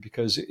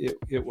because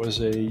it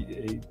was a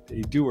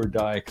do or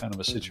die kind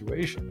of a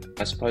situation.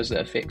 I suppose the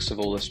effects of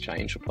all this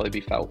change will probably be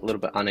felt a little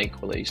bit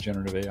unequally.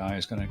 Generative AI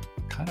is going to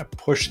kind of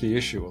push the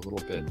issue a little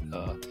bit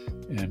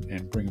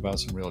and bring about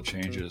some real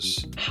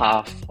changes.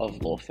 Half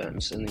of law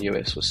firms in the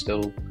US were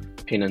still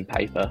pen and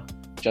paper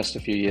just a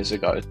few years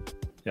ago.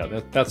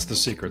 Yeah, that's the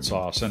secret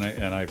sauce, and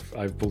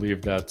I've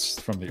believed that's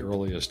from the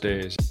earliest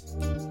days.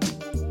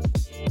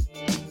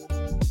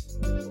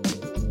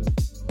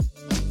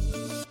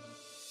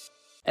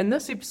 In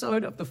this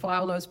episode of the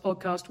File Notes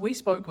podcast, we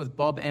spoke with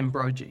Bob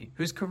Ambrogi,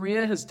 whose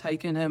career has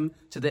taken him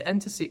to the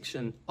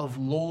intersection of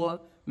law,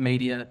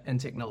 media, and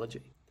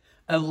technology.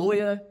 A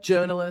lawyer,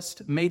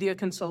 journalist, media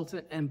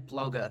consultant, and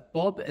blogger,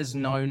 Bob is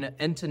known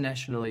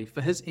internationally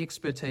for his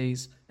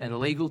expertise in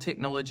legal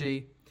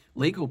technology,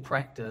 legal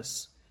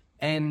practice,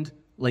 and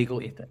legal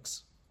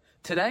ethics.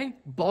 Today,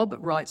 Bob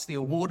writes the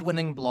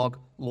award-winning blog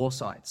Law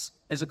Sites,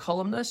 is a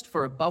columnist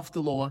for Above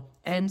the Law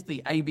and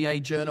the ABA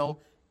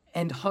Journal,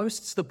 and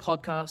hosts the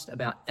podcast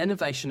about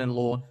innovation in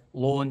law,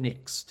 Law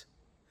Next.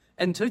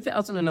 In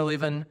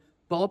 2011,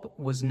 Bob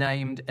was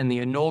named in the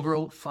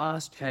inaugural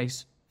Fast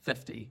Case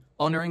 50,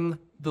 honouring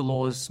the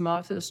law's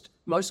smartest,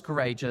 most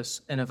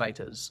courageous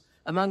innovators,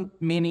 among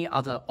many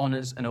other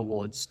honours and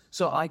awards.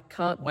 So I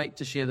can't wait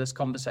to share this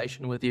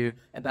conversation with you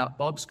about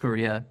Bob's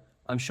career.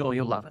 I'm sure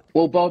you'll love it.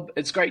 Well, Bob,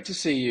 it's great to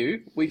see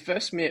you. We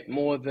first met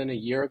more than a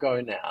year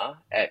ago now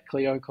at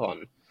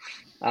ClioCon.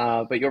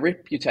 But your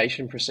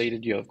reputation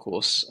preceded you, of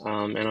course,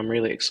 and I'm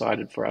really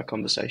excited for our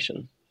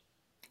conversation.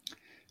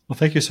 Well,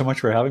 thank you so much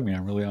for having me.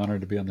 I'm really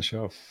honored to be on the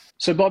show.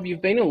 So, Bob,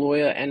 you've been a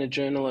lawyer and a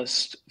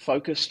journalist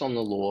focused on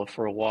the law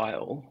for a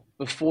while.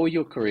 Before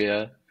your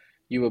career,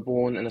 you were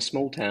born in a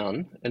small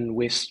town in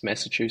West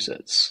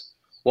Massachusetts.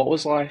 What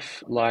was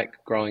life like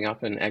growing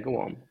up in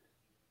Agawam?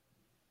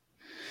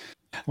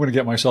 I'm going to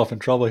get myself in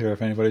trouble here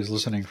if anybody's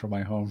listening from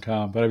my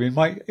hometown. But I mean,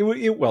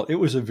 it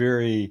was a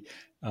very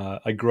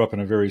I grew up in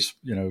a very,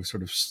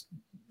 sort of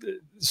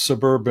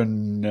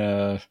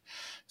suburban,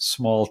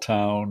 small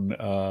town,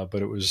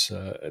 but it was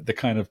the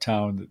kind of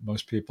town that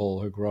most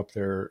people who grew up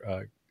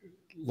there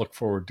look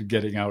forward to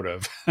getting out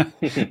of,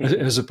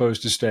 as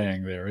opposed to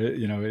staying there.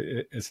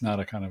 It's not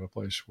a kind of a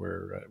place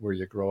where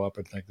you grow up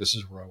and think this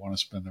is where I want to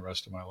spend the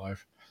rest of my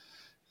life.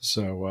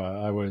 So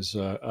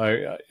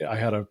I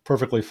had a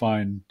perfectly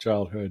fine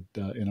childhood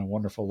in a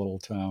wonderful little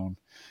town.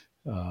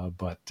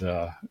 But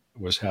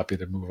was happy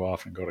to move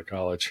off and go to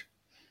college.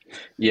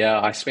 Yeah,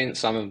 I spent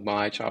some of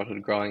my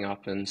childhood growing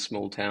up in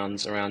small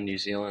towns around New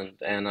Zealand,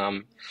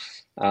 and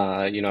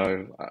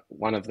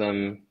one of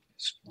them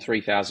is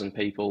 3,000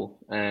 people,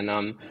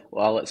 and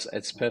while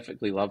it's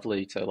perfectly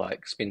lovely to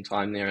spend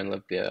time there and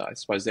live there, I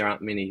suppose there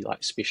aren't many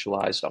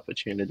specialized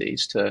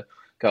opportunities to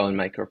go and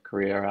make a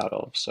career out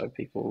of. So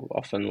people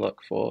often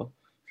look for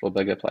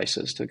bigger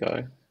places to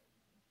go.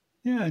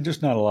 Yeah, and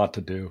just not a lot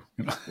to do.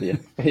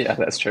 Yeah,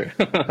 that's true.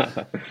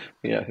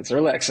 Yeah, it's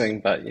relaxing,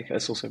 but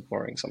it's also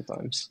boring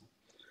sometimes.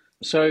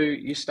 So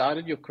you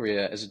started your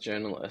career as a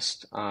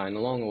journalist, and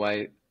along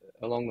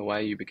the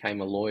way, you became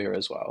a lawyer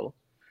as well.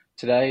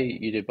 Today,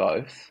 you do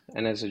both,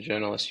 and as a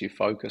journalist, you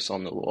focus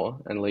on the law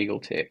and legal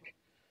tech.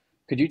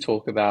 Could you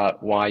talk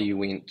about why you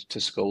went to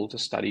school to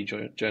study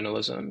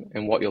journalism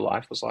and what your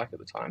life was like at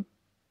the time?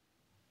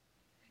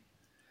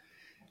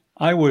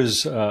 I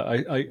was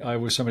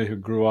somebody who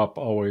grew up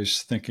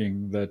always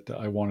thinking that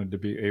I wanted to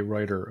be a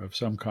writer of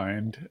some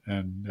kind,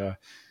 and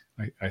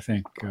I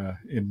think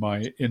in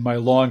my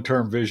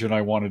long-term vision,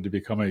 I wanted to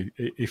become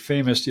a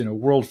famous,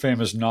 world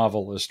famous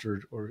novelist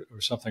or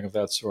something of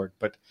that sort.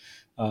 But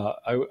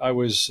I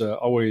was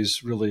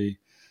always really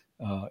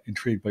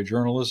intrigued by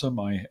journalism.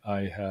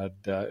 I had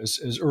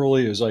as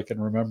early as I can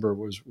remember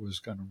was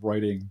kind of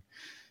writing,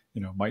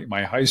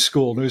 my high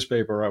school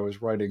newspaper. I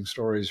was writing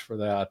stories for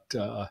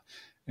that.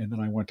 And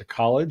then I went to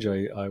college.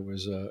 I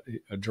was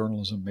a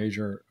journalism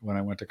major when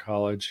I went to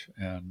college,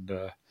 and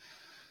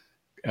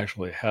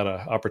actually had an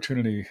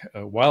opportunity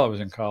while I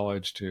was in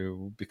college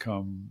to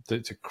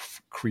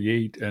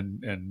create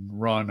and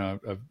run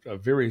a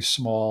very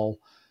small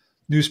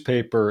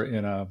newspaper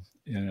in a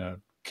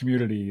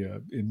community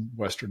in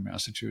Western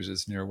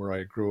Massachusetts near where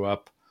I grew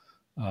up.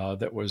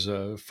 That was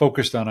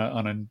focused on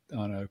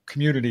a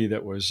community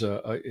that was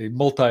a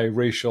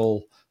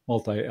multiracial,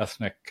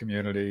 multi-ethnic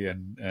community,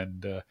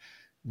 and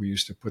we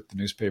used to put the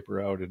newspaper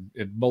out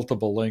in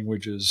multiple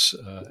languages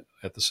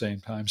at the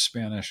same time,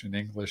 Spanish and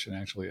English and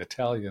actually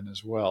Italian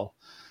as well.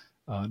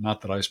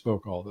 Not that I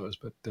spoke all those,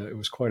 but it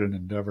was quite an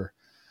endeavor.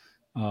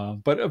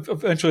 But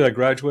eventually I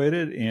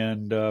graduated,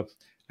 and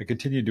I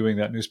continued doing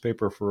that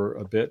newspaper for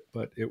a bit,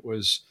 but it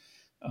was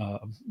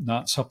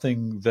not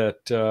something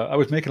that I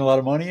was making a lot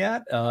of money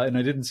at, and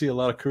I didn't see a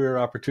lot of career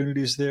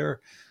opportunities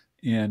there.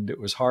 And it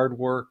was hard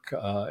work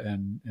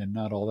and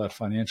not all that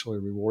financially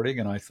rewarding.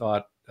 And I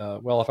thought,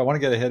 well, if I want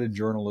to get ahead in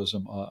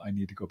journalism, I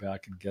need to go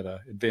back and get an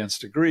advanced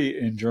degree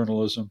in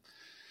journalism.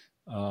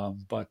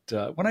 But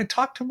when I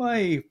talked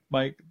to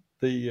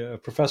the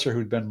professor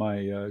who'd been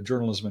my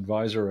journalism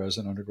advisor as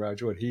an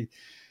undergraduate,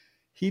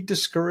 he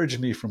discouraged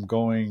me from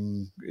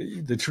going.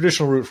 The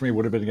traditional route for me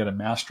would have been to get a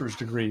master's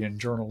degree in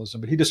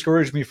journalism, but he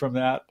discouraged me from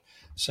that,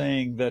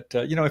 saying that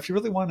if you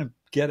really want to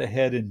get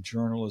ahead in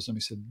journalism,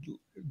 he said,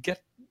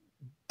 get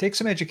take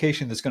some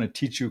education that's going to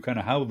teach you kind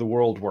of how the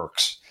world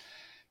works.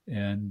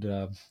 And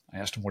I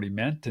asked him what he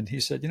meant, and he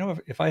said,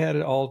 if I had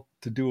it all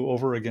to do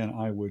over again,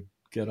 I would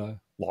get a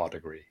law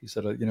degree. He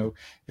said,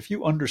 if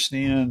you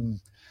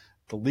understand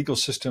the legal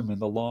system and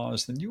the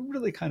laws, then you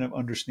really kind of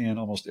understand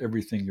almost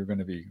everything you're going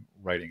to be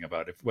writing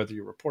about, whether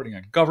you're reporting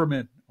on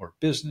government or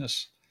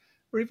business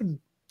or even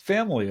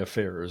family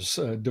affairs,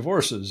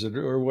 divorces,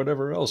 or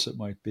whatever else it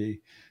might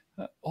be.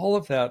 All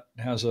of that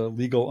has a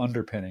legal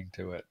underpinning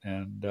to it.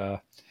 And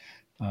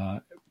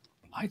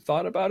I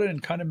thought about it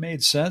and kind of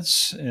made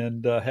sense,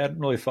 and hadn't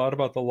really thought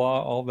about the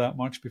law all that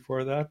much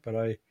before that. But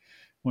I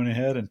went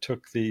ahead and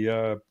took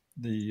the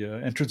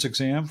entrance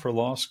exam for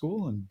law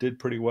school and did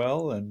pretty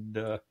well, and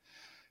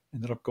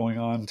ended up going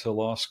on to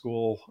law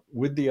school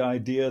with the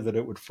idea that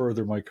it would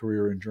further my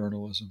career in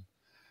journalism.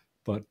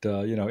 But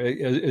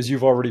as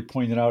you've already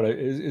pointed out,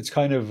 it's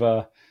kind of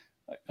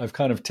I've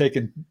kind of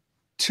taken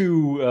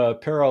two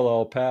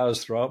parallel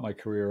paths throughout my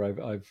career.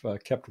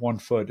 I've kept one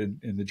foot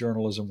in the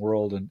journalism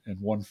world and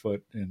one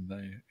foot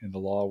in the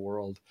law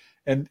world,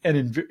 and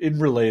in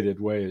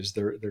related ways.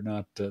 They're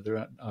not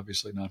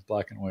obviously not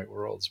black and white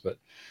worlds, but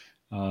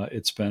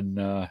it's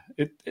been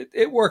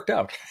it worked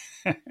out.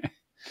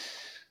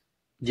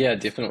 Yeah,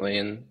 definitely.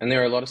 And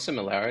there are a lot of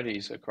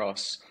similarities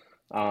across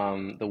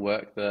the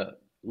work that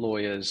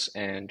lawyers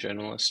and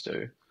journalists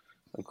do.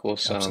 Of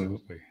course,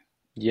 Absolutely.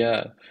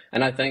 yeah.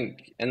 And I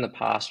think in the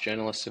past,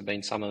 journalists have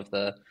been some of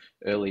the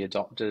early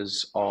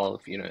adopters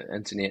of,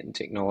 internet and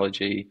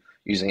technology,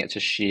 using it to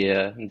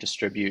share and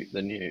distribute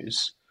the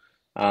news.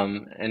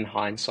 In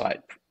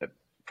hindsight, it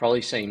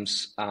probably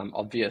seems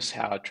obvious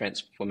how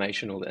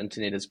transformational the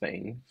internet has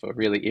been for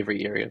really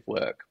every area of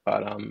work.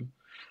 But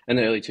in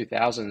the early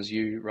 2000s,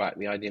 you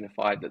rightly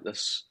identified that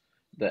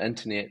the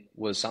internet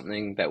was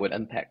something that would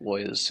impact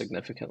lawyers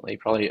significantly,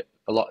 probably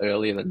a lot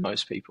earlier than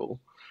most people.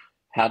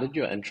 How did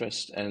your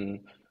interest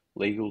in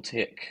legal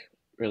tech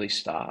really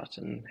start,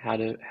 and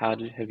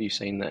have you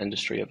seen the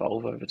industry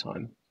evolve over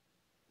time?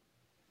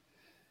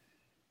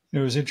 It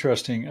was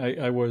interesting.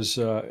 I was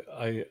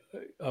I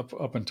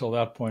up until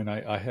that point,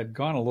 I had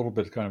gone a little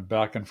bit kind of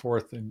back and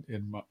forth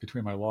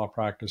between my law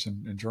practice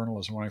and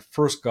journalism. When I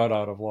first got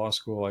out of law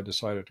school, I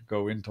decided to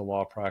go into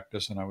law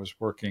practice, and I was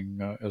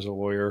working as a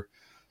lawyer.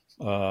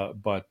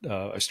 But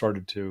I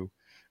started to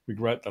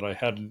regret that I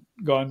hadn't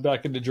gone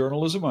back into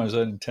journalism as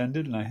I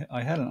intended, and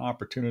I had an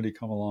opportunity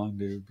come along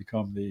to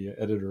become the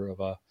editor of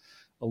a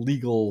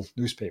legal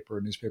newspaper,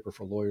 a newspaper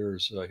for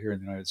lawyers here in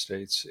the United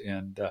States,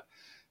 and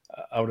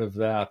out of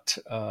that,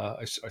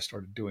 I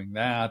started doing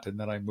that, and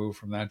then I moved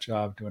from that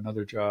job to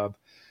another job.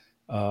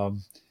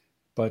 Um,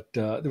 but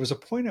there was a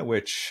point at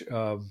which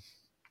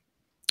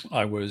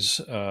I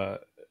was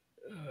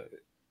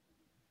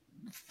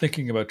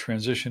thinking about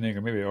transitioning,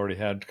 or maybe I already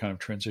had kind of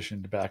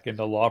transitioned back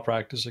into law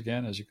practice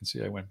again. As you can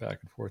see, I went back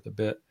and forth a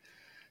bit,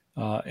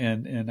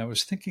 and I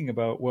was thinking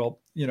about, well,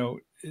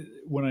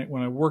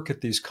 when I work at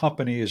these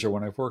companies or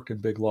when I've worked in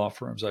big law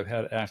firms, I've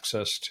had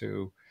access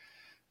to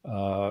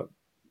uh,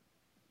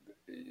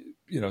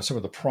 some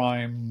of the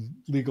prime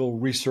legal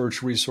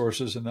research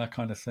resources and that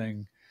kind of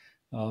thing.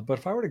 But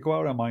if I were to go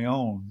out on my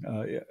own,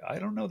 I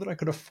don't know that I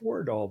could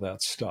afford all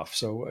that stuff.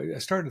 So I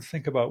started to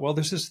think about, well,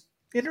 there's this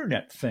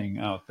internet thing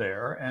out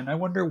there, and I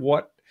wonder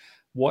what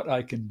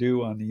I can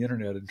do on the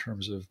internet in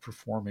terms of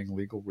performing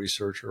legal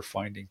research or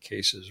finding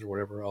cases or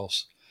whatever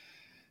else.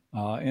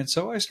 And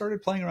so I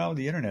started playing around with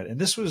the internet, and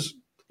this was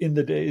in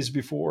the days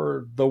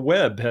before the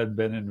web had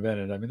been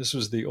invented. I mean, this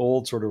was the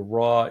old sort of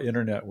raw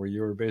internet where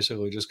you were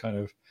basically just kind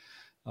of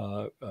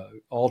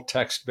all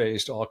text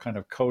based, all kind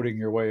of coding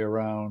your way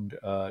around.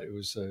 It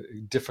was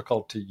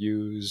difficult to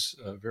use,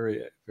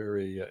 very,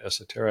 very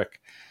esoteric.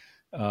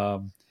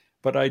 Um,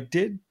 but I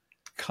did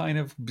kind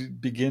of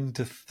begin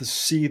to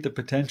see the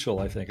potential,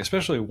 I think,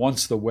 especially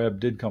once the web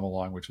did come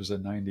along, which was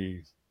in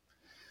 90,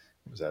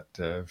 was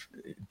that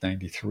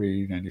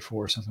 93,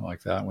 94, something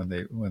like that, when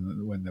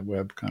the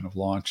web kind of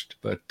launched.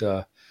 But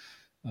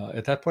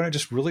at that point, I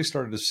just really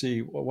started to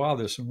see, well, wow,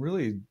 there's some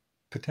really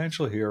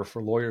potential here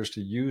for lawyers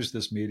to use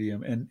this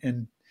medium,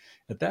 and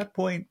at that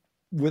point,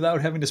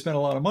 without having to spend a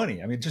lot of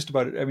money. I mean, just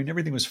about. I mean,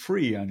 everything was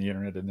free on the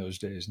internet in those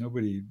days.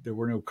 There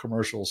were no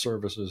commercial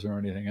services or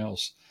anything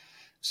else.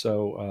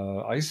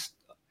 So I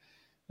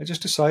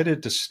just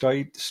decided to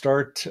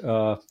start.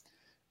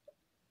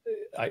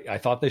 I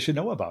thought they should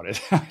know about it.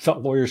 I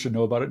thought lawyers should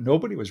know about it.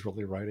 Nobody was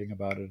really writing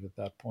about it at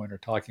that point or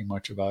talking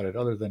much about it,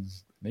 other than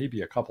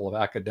maybe a couple of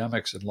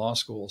academics in law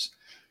schools.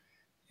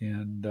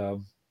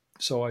 And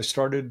so I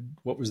started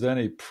what was then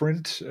a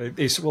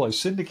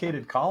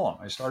syndicated column.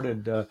 I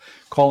started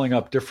calling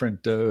up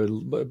different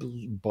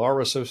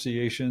bar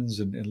associations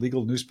and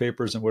legal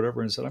newspapers and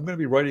whatever, and said, I'm going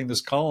to be writing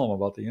this column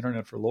about the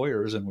internet for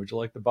lawyers, and would you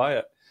like to buy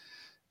it?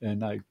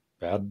 And I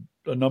had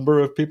a number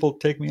of people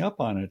take me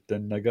up on it,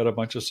 and I got a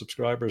bunch of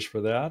subscribers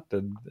for that,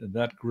 and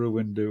that grew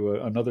into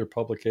another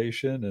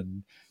publication,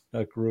 and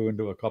that grew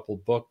into a couple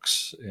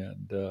books,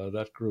 and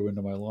that grew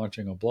into my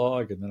launching a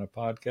blog and then a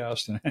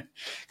podcast, and it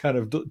kind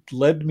of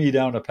led me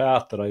down a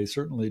path that I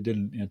certainly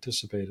didn't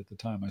anticipate at the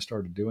time I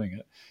started doing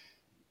it.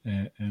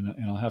 And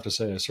I'll have to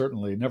say, I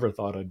certainly never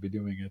thought I'd be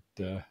doing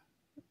it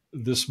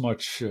this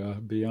much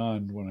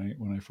beyond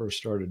when I first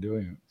started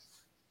doing it.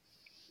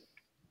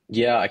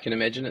 Yeah, I can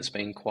imagine it's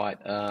been quite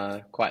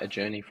a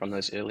journey from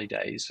those early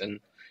days, and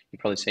you've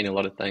probably seen a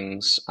lot of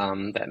things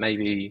that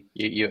maybe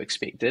you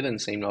expected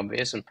and seemed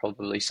obvious, and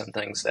probably some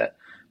things that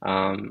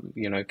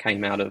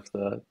came out of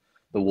the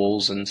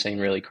walls and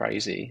seemed really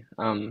crazy.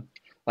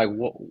 Like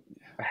what?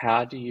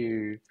 How do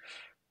you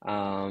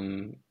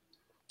um,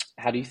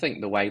 how do you think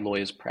the way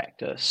lawyers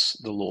practice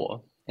the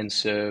law and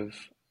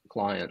serve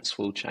clients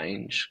will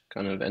change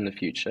kind of in the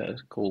future?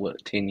 Call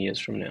it 10 years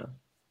from now.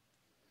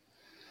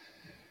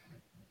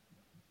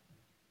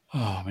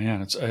 Oh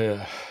man,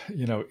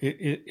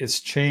 it's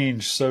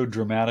changed so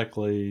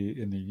dramatically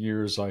in the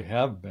years I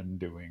have been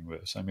doing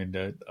this. I mean,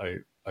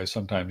 I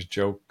sometimes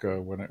joke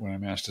when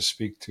I'm asked to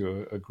speak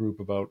to a group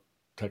about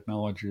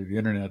technology or the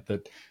internet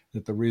that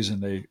the reason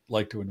they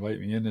like to invite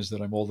me in is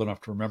that I'm old enough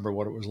to remember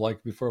what it was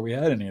like before we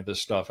had any of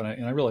this stuff, and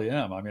I really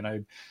am. I mean, I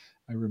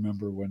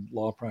remember when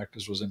law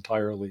practice was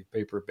entirely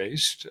paper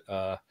based.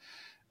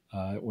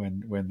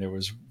 When there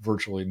was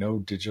virtually no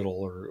digital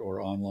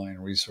or online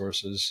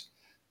resources,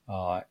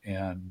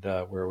 and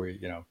where we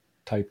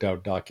typed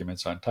out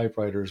documents on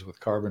typewriters with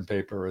carbon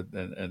paper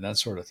and that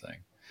sort of thing.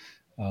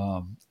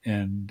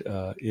 And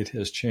it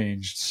has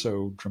changed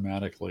so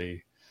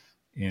dramatically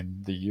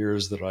in the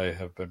years that I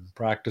have been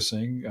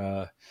practicing,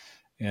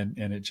 and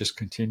it just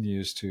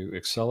continues to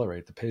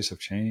accelerate. The pace of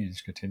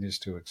change continues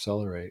to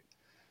accelerate.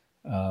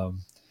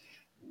 Um,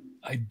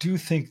 I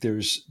think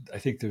there's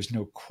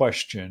no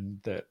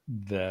question that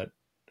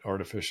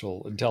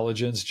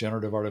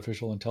generative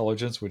artificial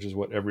intelligence, which is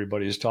what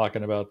everybody is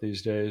talking about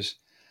these days,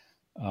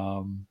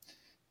 um,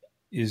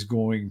 is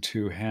going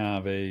to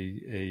have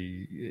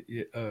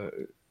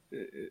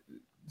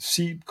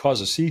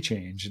cause a sea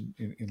change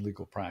in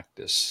legal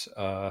practice.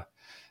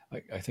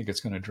 I think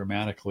it's going to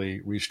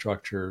dramatically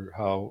restructure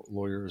how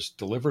lawyers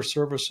deliver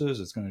services.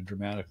 It's going to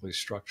dramatically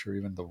structure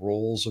even the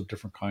roles of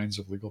different kinds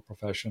of legal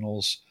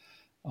professionals.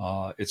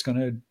 It's going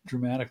to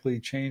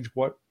dramatically change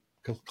what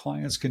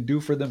clients can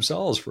do for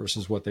themselves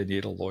versus what they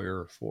need a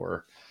lawyer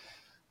for.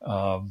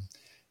 Um,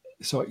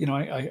 so,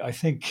 I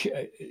think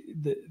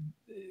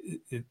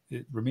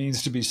it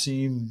remains to be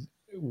seen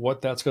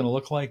what that's going to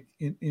look like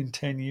in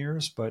 10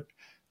 years. But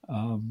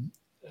um,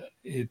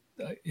 it,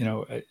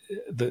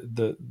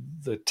 the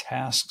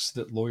tasks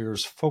that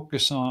lawyers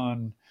focus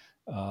on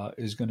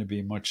is going to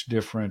be much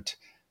different.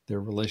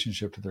 Their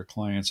relationship to their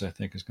clients, I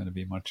think, is going to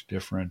be much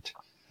different.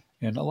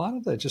 And a lot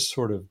of the just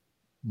sort of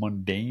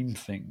mundane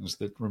things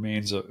that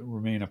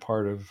remain a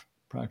part of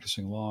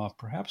practicing law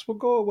perhaps will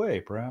go away.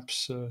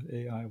 Perhaps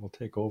AI will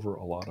take over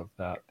a lot of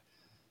that.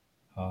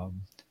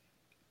 Um,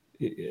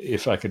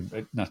 if I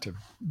could, not to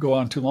go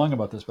on too long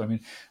about this, but I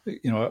mean,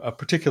 a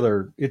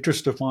particular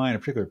interest of mine, a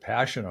particular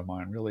passion of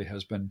mine really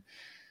has been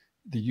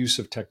the use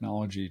of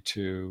technology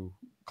to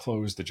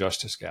close the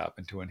justice gap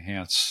and to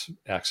enhance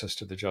access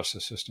to the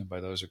justice system by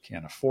those who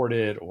can't afford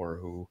it or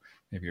who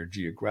maybe are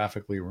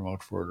geographically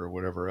remote for it or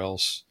whatever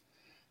else.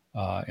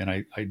 And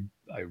I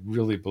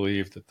really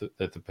believe that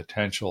the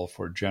potential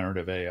for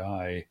generative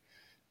AI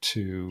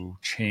to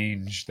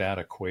change that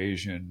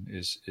equation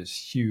is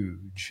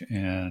huge,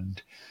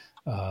 and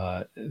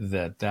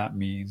that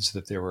means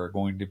that there are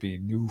going to be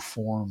new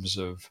forms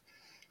of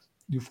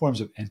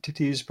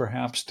entities,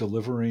 perhaps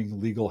delivering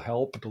legal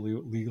help,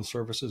 legal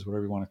services,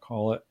 whatever you want to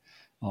call it,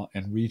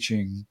 and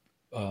reaching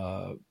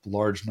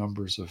large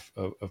numbers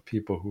of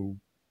people who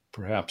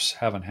perhaps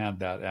haven't had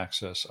that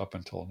access up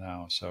until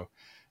now. So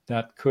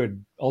that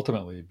could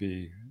ultimately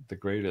be the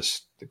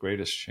greatest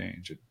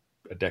change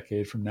a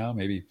decade from now,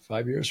 maybe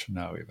 5 years from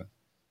now, even.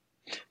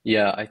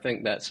 Yeah, I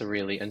think that's a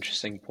really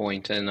interesting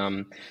point.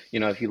 And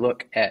if you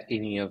look at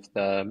any of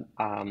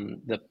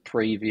the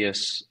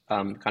previous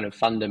kind of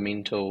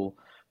fundamental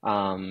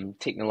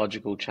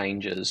technological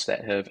changes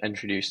that have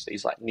introduced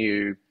these like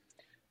new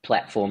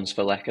platforms,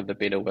 for lack of a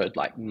better word,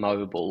 like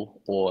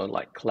mobile or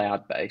like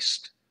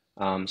cloud-based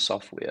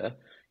software,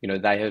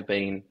 they have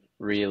been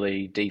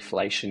really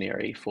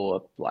deflationary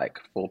for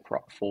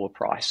for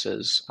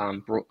prices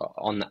on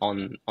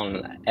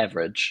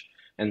average.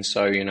 And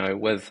so,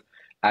 with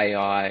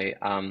AI,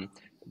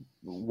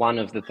 one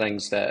of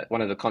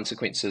the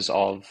consequences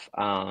of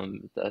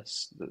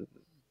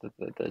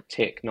the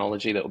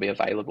technology that will be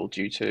available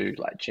due to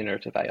like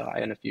generative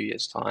AI in a few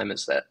years' time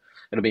is that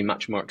it'll be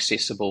much more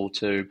accessible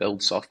to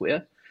build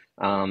software.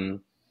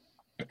 Um,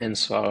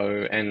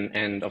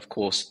 and of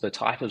course the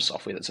type of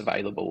software that's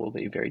available will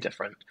be very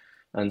different.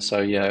 And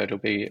so yeah, it'll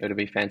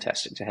be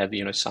fantastic to have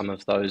some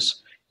of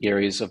those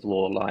areas of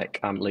law like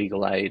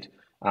legal aid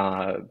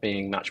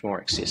being much more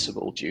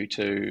accessible due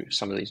to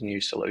some of these new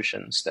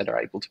solutions that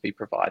are able to be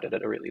provided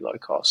at a really low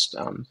cost,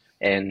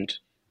 and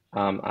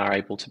are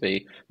able to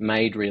be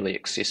made really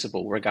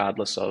accessible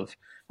regardless of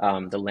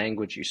the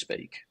language you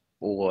speak,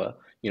 or,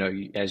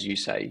 as you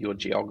say, your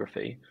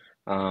geography.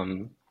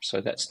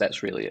 So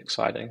that's really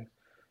exciting.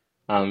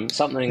 Yeah,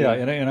 Something,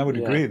 and I would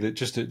yeah. agree that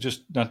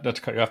just not to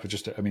cut you off,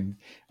 but I mean,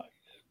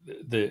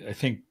 I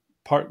think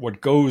part what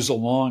goes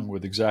along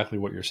with exactly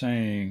what you're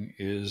saying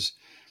is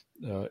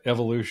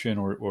evolution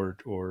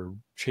or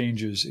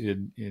changes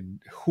in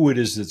who it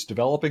is that's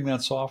developing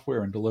that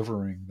software and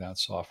delivering that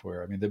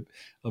software. I mean,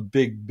 a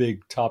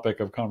big topic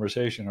of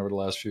conversation over the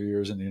last few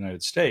years in the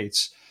United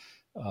States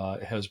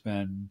has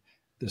been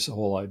this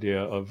whole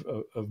idea of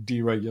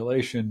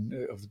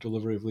deregulation of the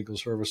delivery of legal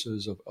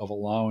services, of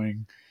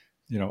allowing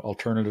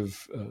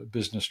alternative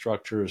business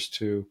structures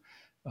to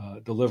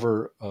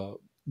deliver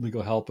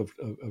legal help of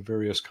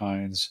various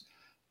kinds.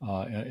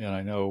 And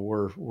I know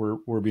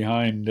we're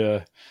behind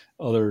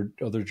other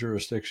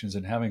jurisdictions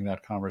in having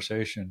that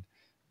conversation,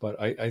 but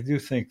I do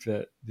think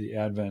that the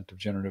advent of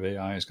generative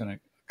AI is going to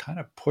kind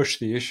of push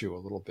the issue a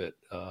little bit,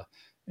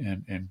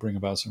 and bring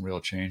about some real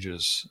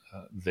changes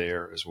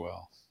there as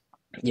well.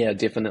 Yeah,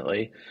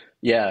 definitely.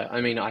 Yeah,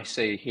 I mean, I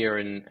see here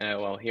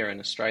here in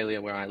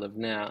Australia where I live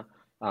now,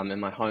 in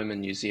my home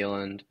in New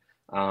Zealand,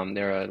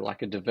 there are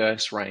like a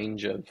diverse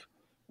range of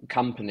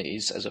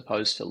companies as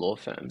opposed to law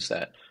firms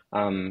that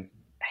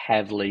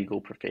have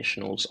legal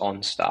professionals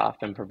on staff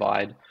and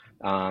provide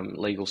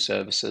legal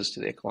services to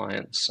their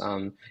clients.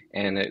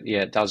 And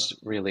it does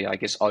really, I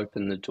guess,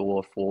 open the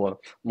door for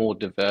more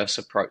diverse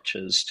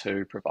approaches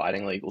to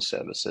providing legal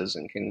services,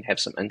 and can have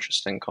some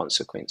interesting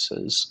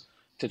consequences.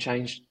 To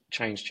change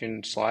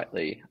tune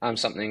slightly,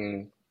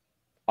 something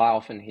I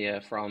often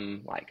hear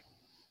from, like,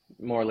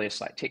 more or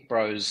less like tech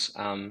bros,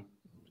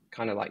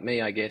 kind of like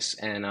me, I guess,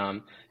 and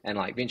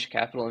like venture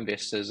capital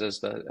investors, is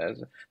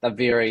they're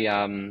very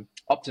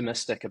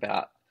optimistic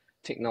about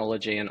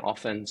technology, and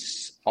often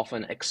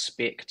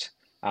expect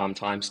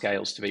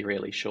timescales to be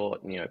really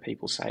short. And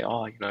people say,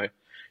 oh,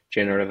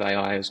 generative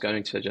AI is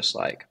going to just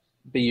like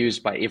be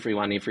used by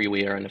everyone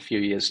everywhere in a few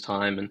years'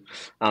 time,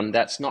 and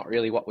that's not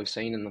really what we've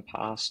seen in the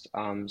past.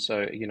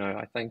 So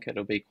I think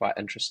it'll be quite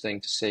interesting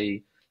to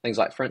see things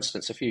like, for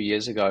instance, a few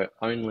years ago,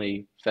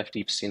 only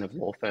 50% of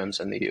law firms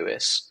in the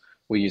US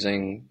were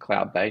using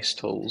cloud-based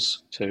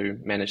tools to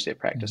manage their Mm-hmm.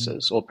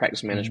 practices, or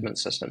practice Mm-hmm. management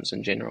systems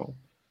in general.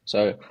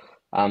 So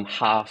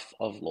half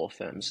of law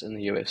firms in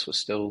the US were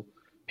still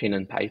pen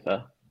and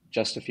paper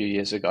just a few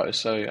years ago.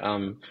 So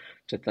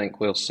to think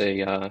we'll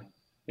see,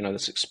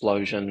 this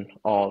explosion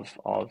of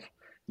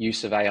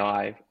use of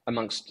AI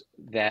amongst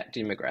that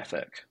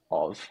demographic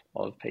of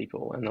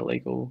people in the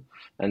legal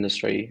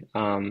industry,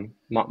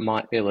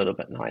 might be a little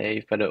bit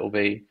naive, but it will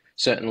be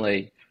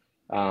certainly.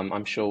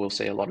 I'm sure we'll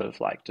see a lot of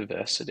like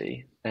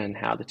diversity in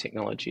how the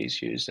technology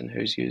is used and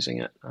who's using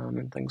it,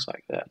 and things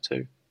like that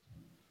too.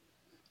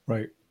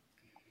 Right.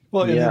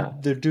 Well, and Yeah.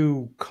 there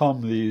do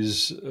come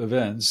these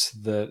events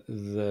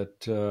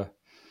that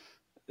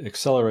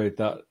accelerate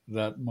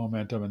that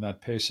momentum and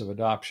that pace of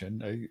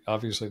adoption.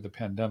 Obviously, the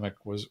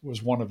pandemic was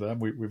one of them.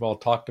 We've all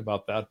talked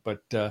about that,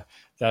 but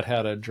that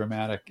had a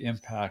dramatic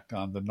impact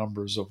on the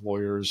numbers of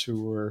lawyers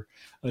who were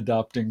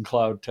adopting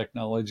cloud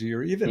technology,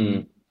 or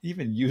Mm,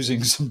 even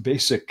using some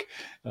basic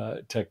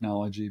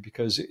technology,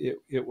 because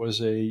it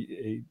was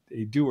a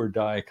do or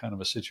die kind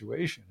of a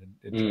situation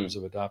in mm, terms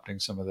of adopting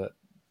some of that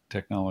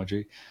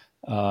technology.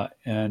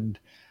 And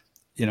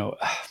you know,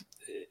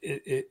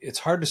 it's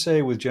hard to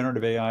say with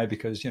generative AI,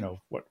 because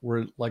what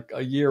we're like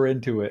a year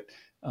into it,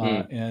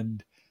 mm,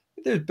 and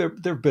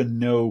there've been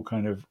no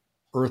kind of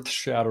earth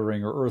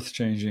shattering or earth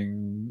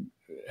changing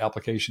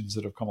applications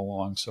that have come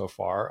along so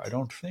far, I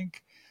don't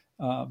think.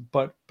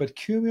 But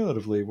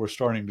cumulatively, we're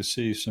starting to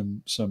see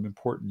some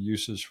important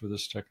uses for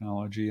this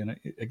technology, and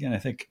again, I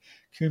think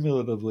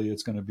cumulatively,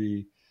 it's going to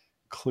be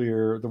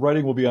clear. The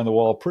writing will be on the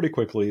wall pretty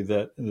quickly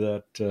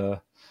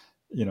that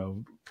you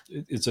know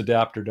it's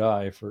adapt or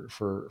die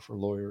for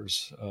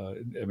lawyers.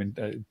 I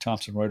mean,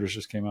 Thomson Reuters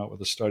just came out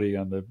with a study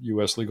on the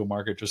U.S. legal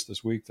market just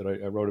this week that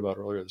I wrote about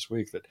earlier this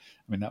week. That,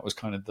 I mean, that was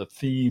kind of the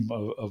theme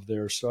of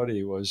their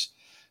study was,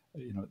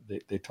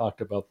 they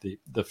talked about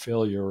the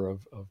failure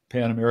of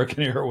Pan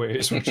American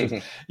Airways, which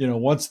is,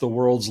 once the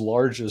world's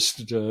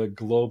largest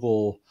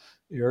global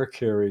air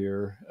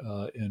carrier,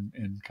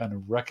 and kind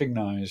of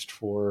recognized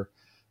for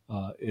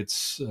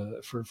its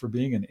for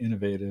being an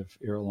innovative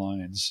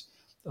airlines.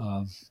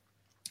 Um,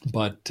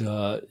 but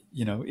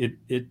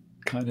it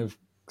kind of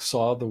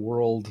saw the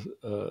world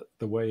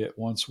the way it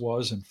once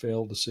was, and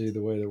failed to see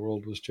the way the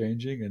world was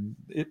changing, and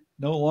it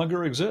no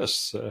longer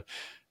exists.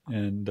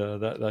 And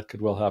that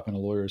could well happen to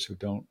lawyers who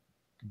don't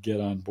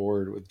get on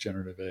board with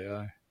generative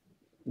AI.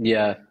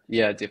 yeah,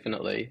 yeah,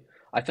 definitely.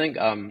 I think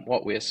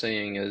what we're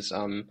seeing is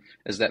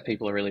that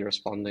people are really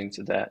responding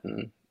to that,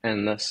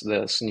 and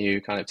this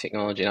new kind of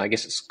technology. And I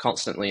guess it's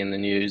constantly in the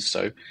news,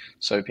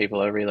 so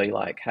people are really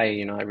like,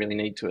 hey, I really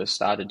need to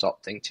start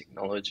adopting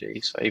technology.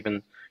 So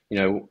even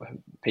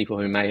people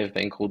who may have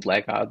been called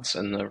laggards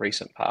in the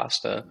recent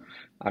past are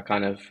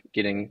kind of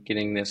getting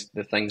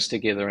the things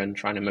together and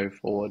trying to move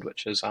forward,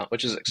 which is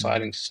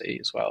exciting Mhm. to see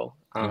as well.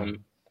 Yeah,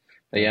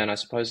 But yeah. yeah, and I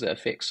suppose the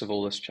effects of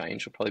all this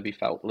change will probably be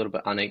felt a little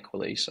bit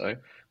unequally. So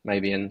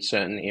maybe in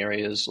certain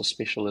areas or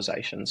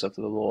specializations of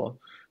the law,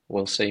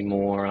 we'll see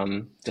more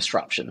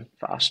disruption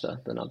faster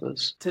than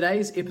others.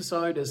 Today's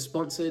episode is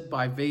sponsored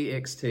by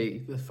VXT,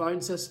 the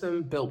phone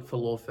system built for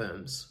law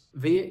firms.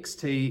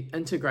 VXT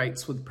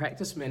integrates with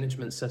practice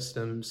management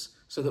systems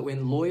so that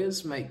when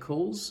lawyers make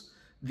calls,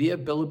 their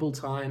billable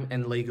time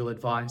and legal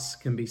advice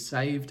can be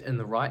saved in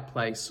the right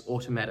place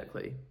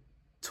automatically.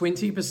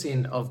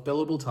 20% of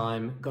billable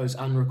time goes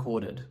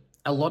unrecorded.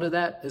 A lot of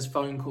that is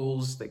phone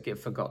calls that get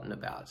forgotten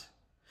about.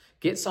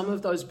 Get some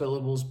of those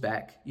billables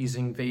back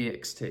using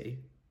VXT.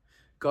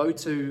 Go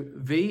to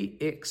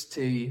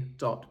vxt.co.nz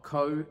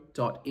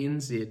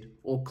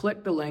or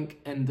click the link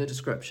in the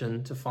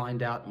description to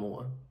find out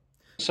more.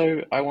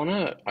 So I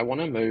wanna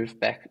move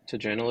back to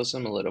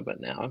journalism a little bit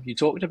now. You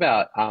talked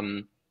about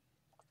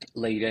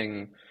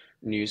leading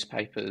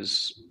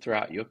newspapers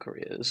throughout your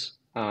career,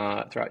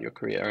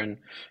 and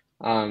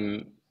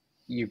um,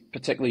 you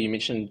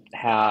mentioned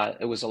how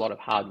it was a lot of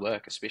hard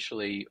work,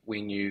 especially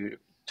when you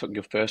took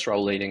your first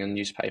role leading a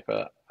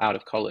newspaper out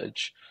of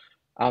college.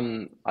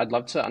 I'd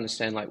love to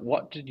understand, like,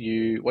 what do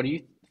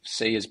you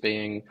see as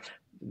being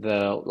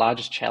the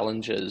largest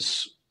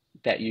challenges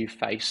that you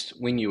faced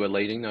when you were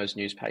leading those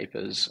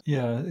newspapers?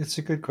 Yeah, it's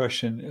a good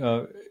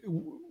question.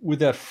 With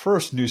that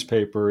first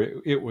newspaper,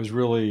 it was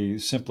really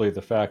simply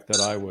the fact that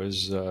I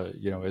was,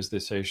 as they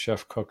say,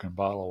 chef, cook, and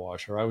bottle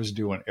washer. I was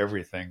doing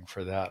everything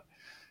for that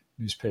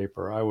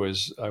newspaper. I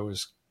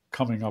was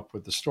coming up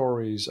with the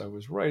stories. I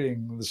was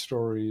writing the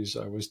stories.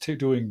 I was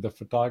doing the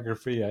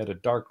photography. I had a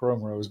dark room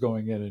where I was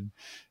going in and,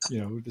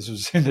 this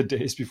was in the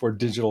days before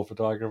digital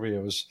photography.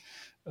 I was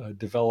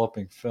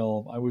developing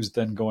film. I was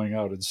then going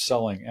out and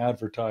selling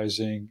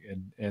advertising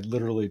and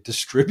literally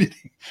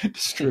distributing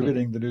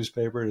distributing the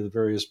newspaper to the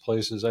various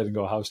places. I didn't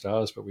go house to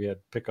house, but we had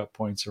pickup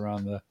points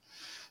around the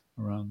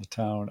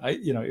town. I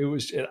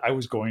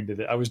was doing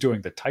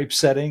the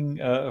typesetting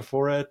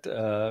for it.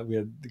 We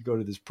had to go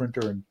to this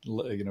printer and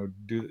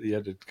you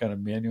had to kind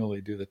of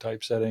manually do the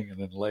typesetting and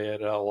then lay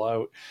it all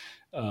out.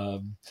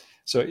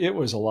 So it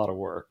was a lot of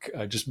work,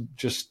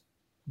 just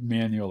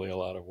manually a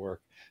lot of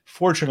work.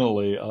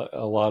 Fortunately,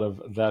 a lot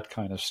of that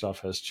kind of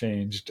stuff has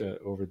changed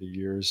over the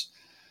years.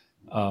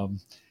 Um,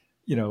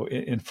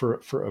 and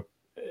for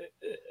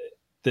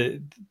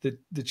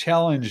the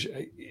challenge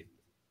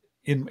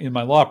in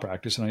my law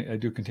practice, and I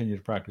do continue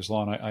to practice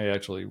law, and I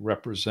actually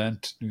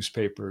represent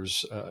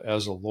newspapers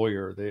as a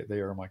lawyer. They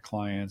are my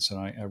clients, and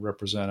I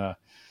represent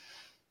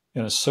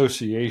an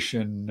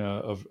association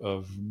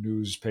of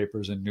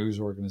newspapers and news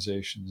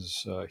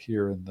organizations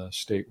here in the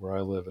state where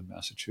I live in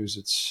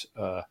Massachusetts.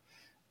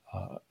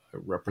 I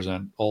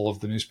represent all of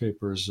the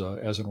newspapers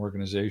as an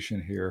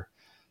organization here,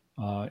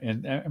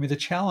 and I mean the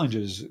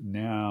challenges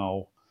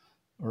now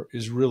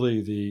is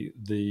really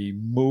the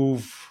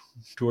move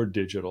toward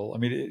digital. I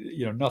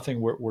mean, nothing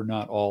we're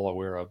not all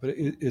aware of, but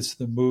it's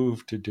the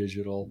move to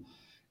digital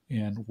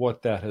and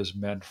what that has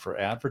meant for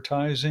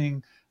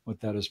advertising,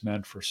 what that has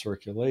meant for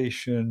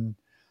circulation,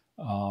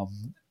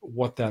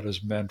 what that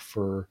has meant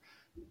for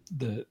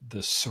the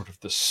sort of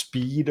the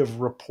speed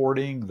of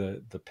reporting,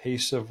 the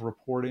pace of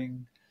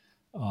reporting,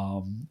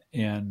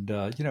 and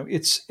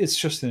it's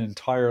just an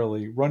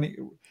entirely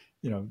running.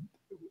 You know,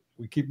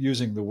 we keep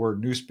using the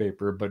word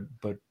newspaper,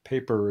 but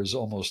paper is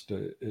almost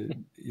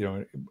an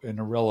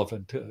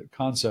irrelevant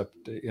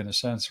concept in a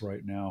sense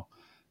right now.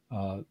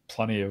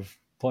 Plenty of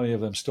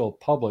them still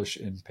publish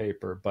in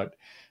paper, but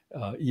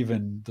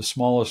even the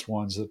smallest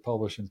ones that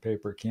publish in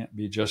paper can't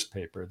be just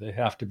paper. They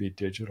have to be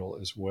digital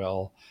as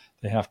well.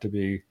 They have to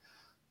be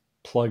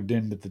plugged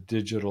into the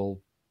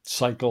digital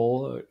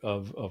cycle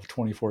of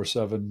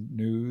 24/7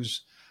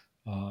 news.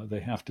 They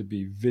have to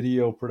be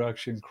video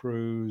production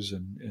crews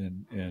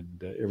and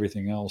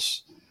everything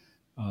else.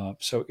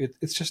 So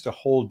it's just a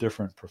whole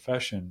different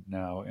profession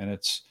now, and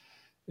it's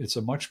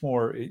a much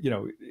more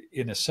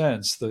in a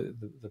sense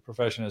the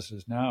profession as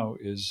is now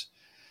is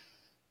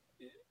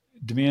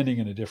demanding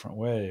in a different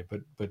way,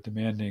 but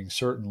demanding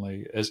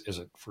certainly as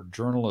it for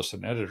journalists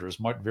and editors,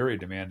 might very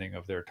demanding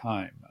of their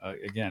time.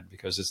 Again,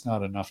 because it's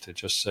not enough to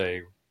just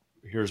say,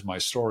 "Here's my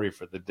story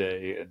for the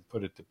day" and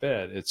put it to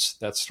bed. It's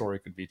that story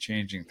could be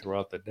changing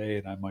throughout the day,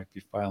 and I might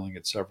be filing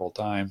it several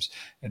times,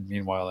 and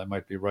meanwhile, I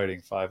might be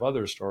writing 5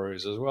 other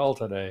stories as well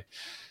today.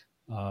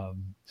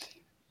 Um,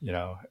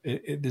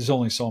 there's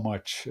only so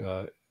much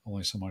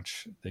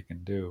they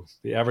can do.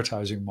 The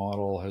advertising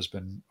model has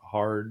been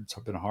hard. It's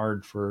been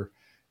hard for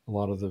a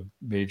lot of the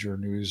major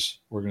news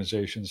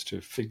organizations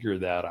to figure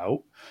that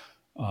out,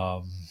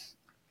 um,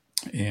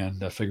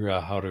 and figure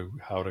out how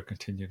to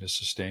continue to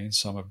sustain.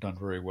 Some have done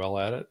very well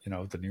at it.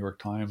 The New York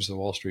Times, the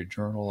Wall Street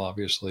Journal,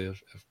 obviously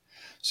have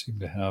seem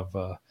to have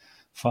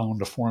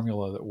found a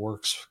formula that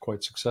works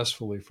quite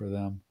successfully for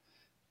them.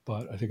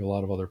 But I think a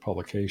lot of other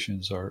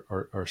publications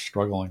are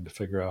struggling to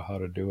figure out how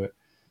to do it.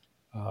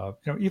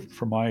 Even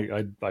for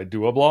I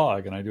do a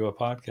blog and I do a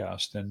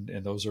podcast, and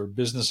those are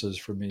businesses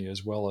for me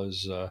as well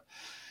as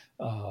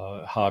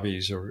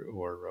hobbies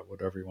or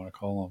whatever you want to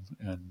call them.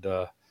 And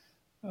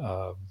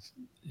um,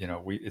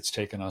 it's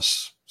taken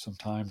us some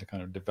time to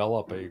kind of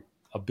develop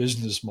a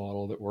business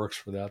model that works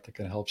for that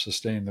can help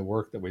sustain the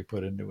work that we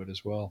put into it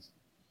as well.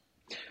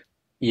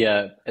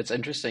 Yeah, it's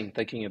interesting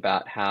thinking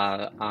about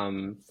how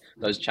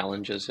those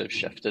challenges have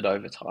shifted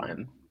over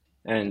time.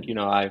 And,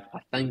 I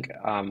think,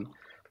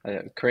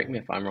 correct me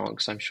if I'm wrong,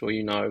 because I'm sure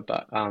you know,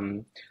 but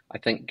I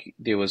think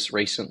there was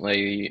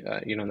recently,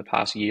 in the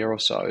past year or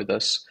so,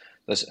 this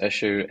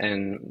issue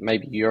in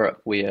maybe Europe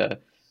where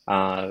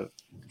uh,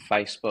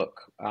 Facebook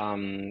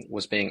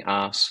was being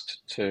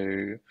asked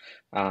to,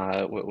 I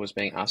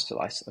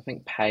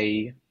think,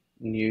 pay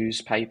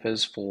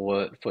newspapers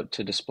for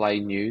to display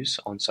news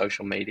on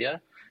social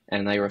media,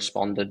 and they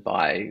responded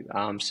by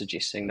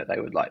suggesting that they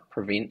would like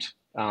prevent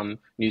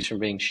news from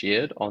being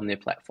shared on their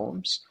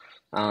platforms.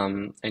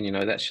 And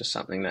that's just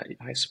something that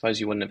I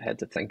suppose you wouldn't have had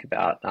to think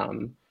about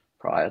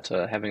prior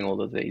to having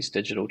all of these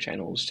digital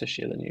channels to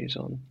share the news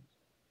on.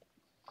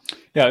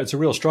 Yeah, it's a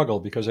real struggle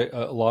because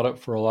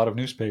for a lot of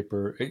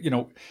newspaper,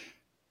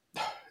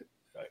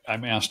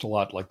 I'm asked a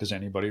lot, like, does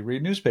anybody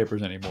read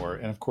newspapers anymore?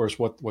 And of course,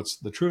 what's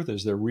the truth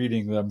is they're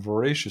reading them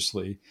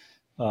voraciously,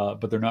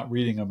 but they're not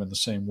reading them in the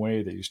same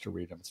way they used to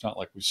read them. It's not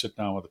like we sit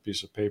down with a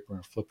piece of paper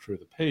and flip through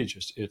the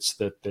pages. It's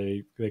that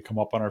they come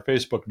up on our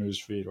Facebook news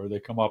feed, or they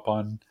come up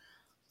on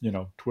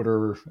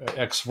Twitter,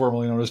 X,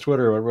 formerly known as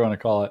Twitter, whatever you want to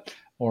call it,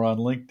 or on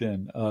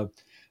LinkedIn.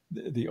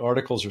 The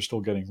articles are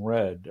still getting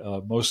read.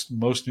 Most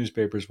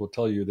newspapers will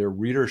tell you their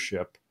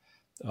readership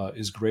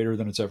is greater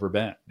than it's ever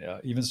been.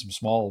 Even some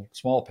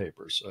small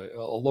papers, a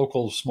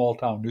local small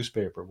town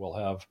newspaper will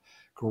have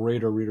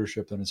greater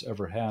readership than it's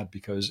ever had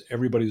because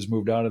everybody who's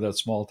moved out of that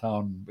small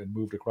town and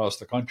moved across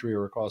the country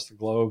or across the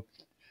globe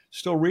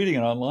still reading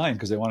it online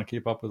because they want to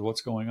keep up with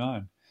what's going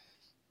on.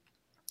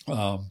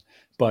 Um,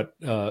 but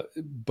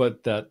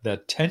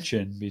that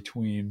tension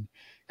between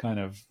kind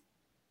of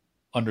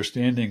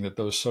understanding that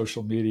those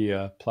social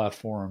media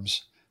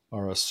platforms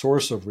are a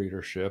source of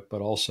readership, but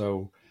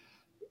also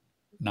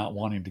not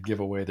wanting to give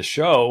away the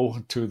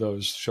show to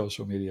those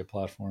social media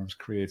platforms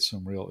creates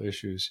some real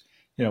issues.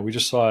 We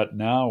just saw it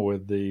now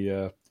with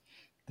the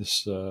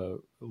this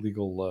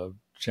legal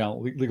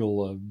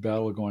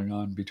battle going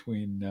on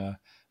between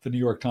the New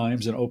York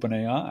Times and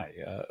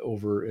OpenAI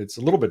over. It's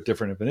a little bit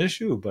different of an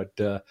issue, but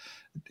to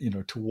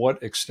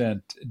what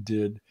extent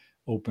did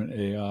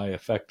OpenAI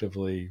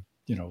effectively,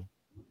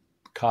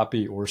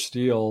 copy or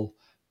steal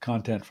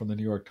content from the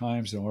New York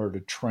Times in order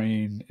to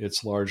train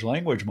its large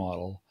language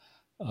model?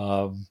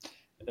 Um,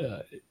 uh,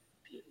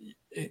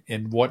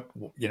 and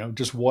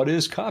just what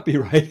is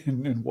copyright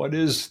and what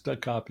is the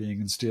copying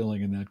and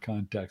stealing in that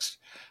context?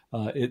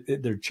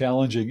 They're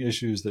challenging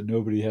issues that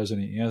nobody has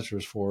any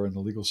answers for, and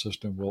the legal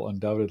system will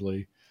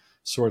undoubtedly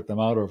sort them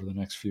out over the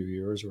next few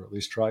years, or at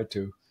least try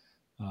to.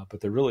 But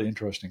they're really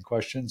interesting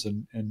questions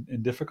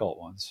and difficult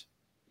ones.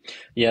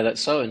 Yeah,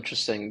 that's so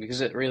interesting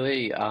because it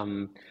really,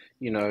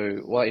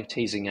 what you're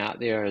teasing out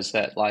there is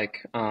that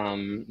like,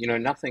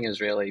 nothing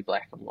is really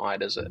black and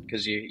white, is it?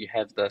 Because you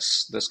have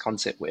this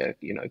concept where,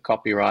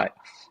 copyright,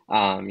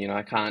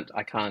 I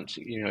can't,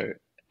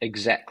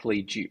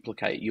 exactly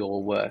duplicate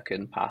your work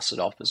and pass it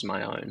off as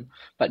my own.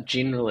 But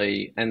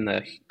generally, in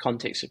the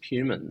context of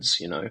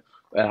humans,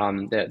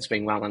 that it's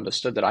been well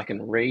understood that I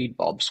can read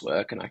Bob's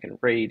work and I can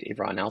read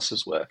everyone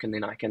else's work, and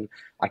then I can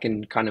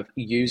kind of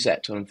use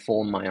that to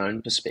inform my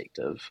own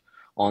perspective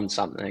on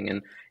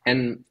something.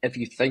 And if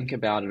you think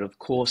about it, of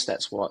course,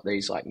 that's what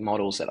these like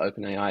models that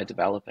OpenAI are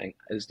developing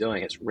is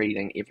doing. It's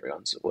reading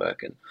everyone's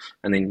work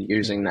and then Yeah,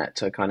 using that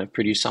to kind of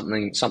produce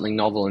something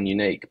novel and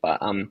unique.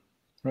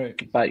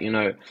 right. But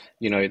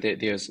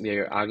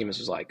their arguments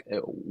is like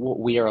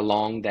where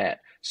along that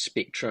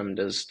spectrum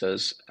does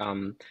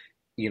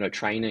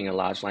training a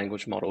large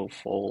language model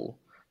fall?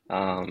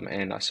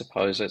 And I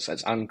suppose it's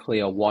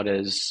unclear what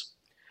is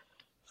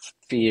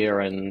fair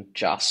and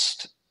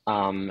just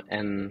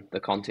in the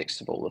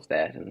context of all of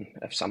that, and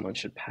if someone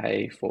should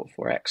pay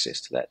for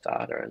access to that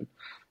data. And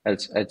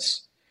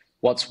it's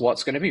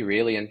what's going to be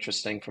really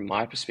interesting from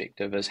my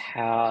perspective is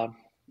how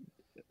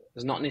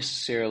it's not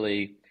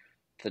necessarily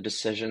the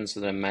decisions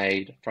that are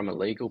made from a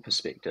legal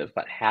perspective,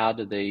 but how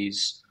do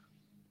these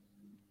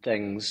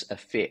things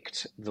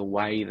affect the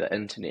way the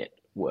internet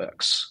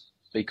works?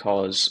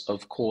 Because,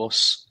 of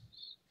course,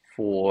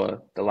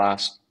 for the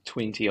last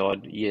 20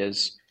 odd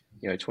years,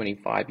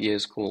 25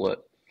 years, call it,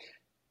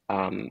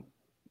 um,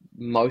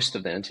 most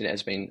of the internet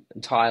has been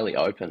entirely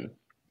open,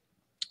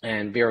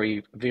 and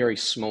very, very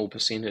small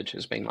percentage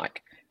has been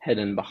like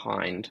hidden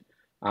behind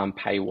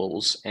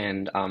paywalls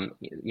and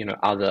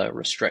other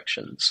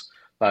restrictions.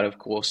 But of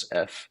course,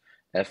 if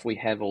we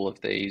have all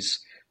of these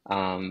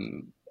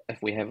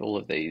if we have all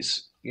of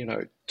these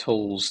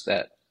tools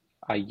that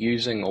are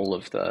using all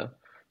of the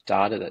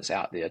data that's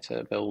out there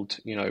to build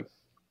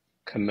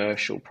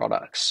commercial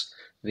products,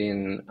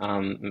 then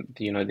and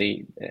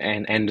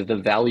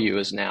the value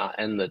is now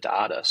in the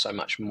data so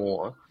much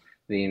more,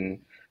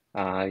 then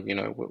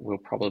we'll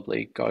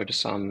probably go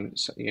to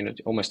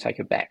almost take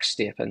a back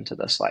step into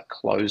this like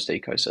closed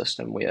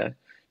ecosystem where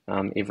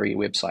every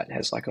website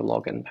has like a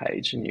login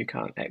page and you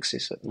can't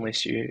access it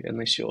unless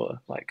you're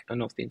like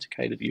an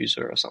authenticated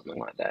user or something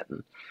like that.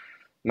 And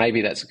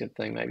maybe that's a good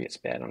thing, maybe it's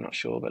bad, I'm not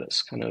sure, but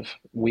it's kind of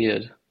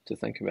weird to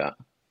think about.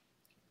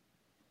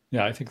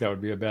 Yeah, I think that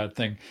would be a bad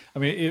thing. I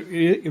mean,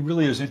 it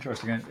really is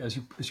interesting. And as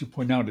you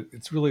point out,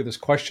 it's really this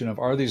question of,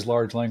 are these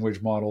large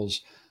language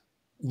models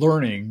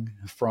learning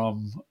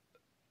from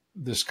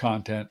this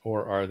content,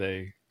 or are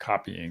they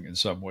copying in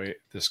some way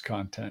this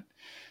content?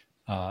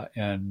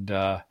 And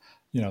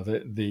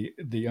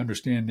the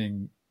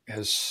understanding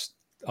has,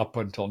 up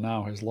until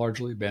now, has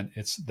largely been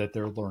it's that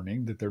they're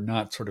learning, that they're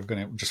not sort of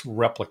going to just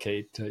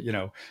replicate. They're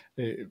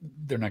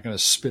not going to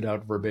spit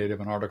out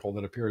verbatim an article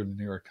that appeared in the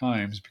New York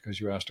Times because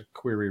you asked a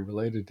query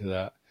related to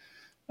that.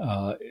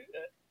 Uh,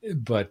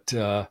 but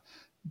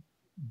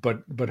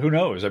but who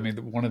knows? I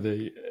mean, one of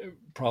the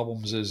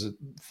problems is that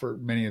for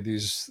many of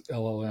these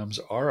LLMs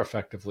are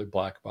effectively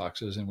black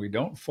boxes, and we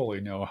don't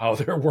fully know how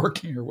they're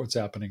working or what's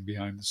happening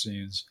behind the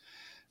scenes.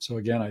 So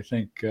again, I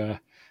think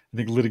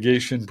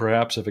litigation,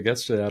 perhaps if it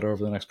gets to that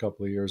over the next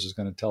couple of years, is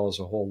going to tell us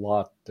a whole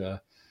lot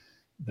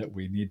that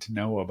we need to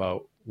know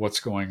about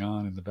what's going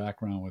on in the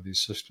background with these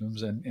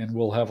systems, and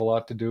will have a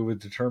lot to do with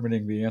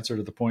determining the answer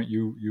to the point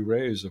you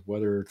raise of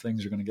whether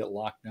things are going to get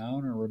locked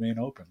down or remain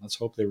open. Let's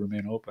hope they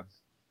remain open.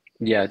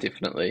 Yeah,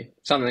 definitely.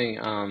 Something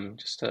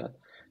just an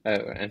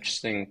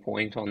interesting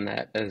point on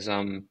that is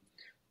I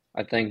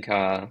think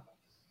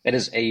it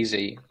is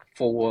easy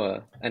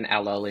for an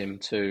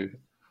LLM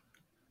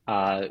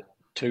uh,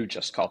 to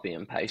just copy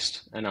and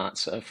paste an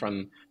answer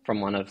from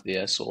one of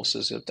their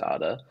sources of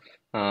data,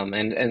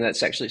 and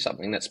that's actually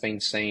something that's been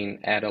seen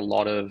at a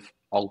lot of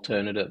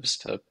alternatives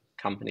to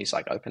companies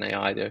like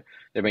OpenAI.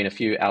 There've been a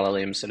few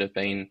LLMs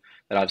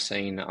that I've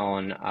seen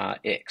on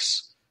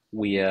X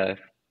where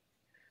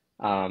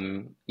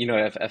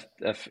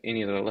if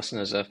any of the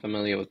listeners are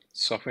familiar with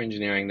software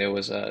engineering, there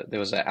was a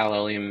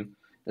LLM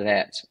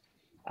that,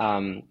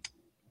 um,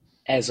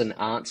 as an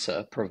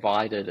answer,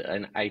 provided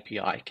an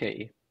API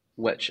key,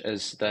 which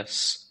is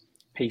this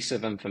piece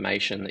of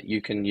information that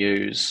you can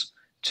use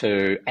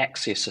to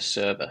access a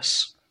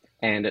service,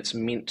 and it's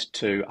meant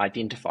to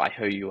identify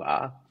who you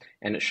are,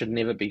 and it should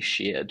never be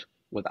shared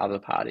with other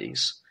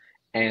parties.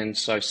 And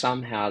so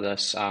somehow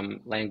this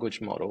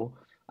language model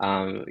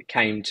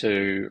came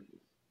to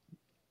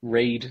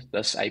read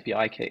this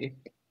API key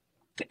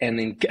and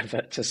then give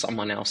it to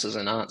someone else as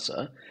an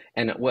answer,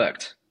 and it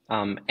worked.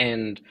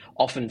 And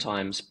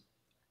oftentimes,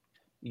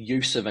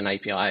 use of an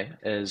API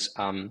is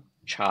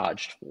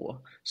charged for.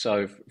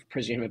 So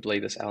presumably,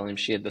 this LM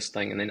shared this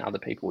thing, and then other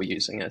people were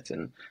using it,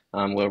 and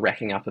were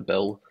racking up a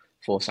bill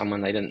for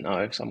someone they didn't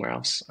know somewhere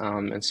else.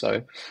 And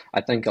so,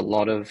 I think a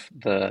lot of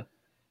the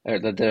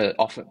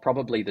often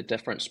probably the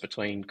difference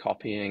between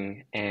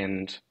copying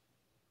and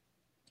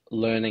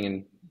learning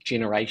and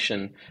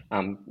generation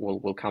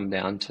will come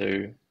down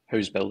to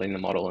who's building the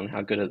model and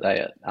how good are they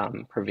at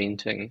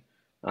preventing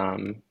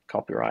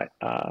copyright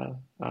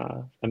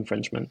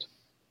infringement.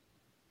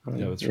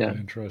 Yeah, that's Yeah. really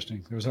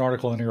interesting. There was an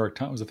article in the New York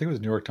Times. I think it was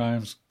the New York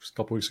Times a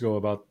couple weeks ago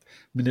about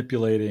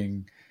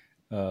manipulating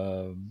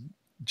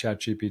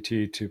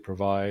ChatGPT to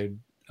provide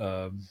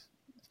the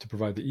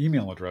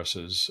email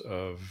addresses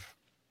of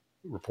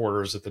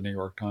reporters at the New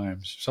York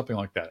Times, something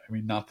like that. I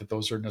mean, not that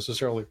those are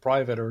necessarily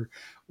private or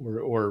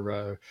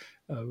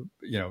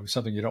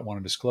something you don't want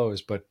to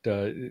disclose, but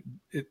the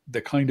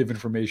kind of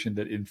information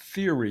that in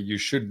theory you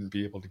shouldn't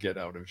be able to get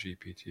out of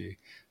GPT,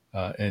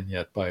 and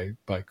yet by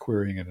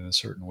querying it in a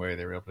certain way,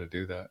 they were able to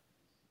do that.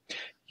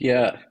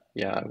 Yeah,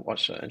 yeah. I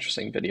watched an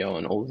interesting video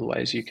on all of the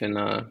ways you can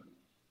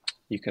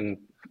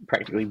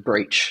practically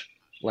breach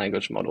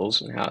language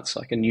models and how it's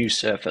like a new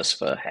surface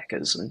for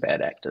hackers and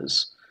bad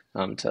actors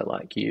to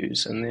like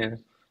use in their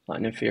like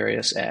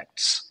nefarious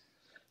acts.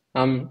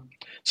 Um,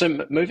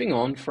 so moving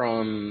on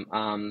from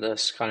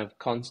this kind of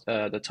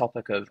the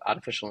topic of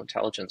artificial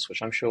intelligence,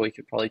 which I'm sure we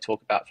could probably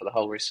talk about for the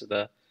whole rest of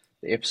the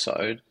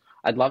episode,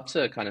 I'd love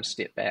to kind of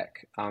step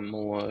back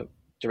more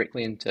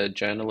directly into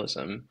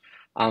journalism.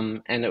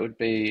 And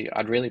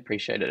I'd really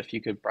appreciate it if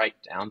you could break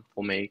down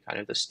for me kind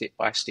of the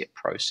step-by-step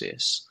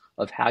process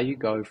of how you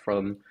go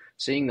from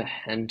seeing the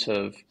hint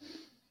of,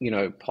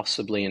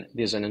 possibly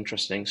there's an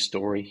interesting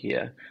story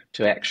here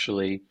to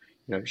actually,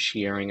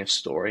 sharing a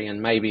story.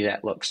 And maybe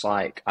that looks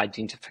like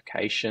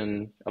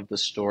identification of the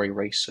story,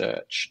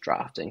 research,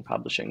 drafting,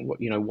 publishing.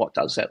 What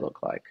does that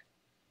look like?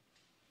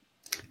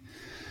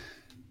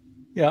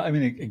 Yeah, I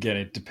mean, again,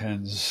 it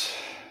depends,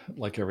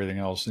 like everything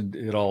else, and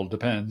it all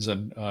depends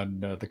on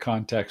the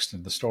context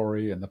and the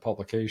story and the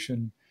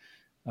publication.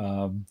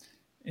 Um,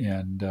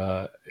 and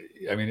I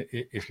mean,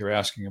 if you're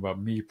asking about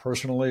me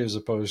personally, as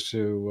opposed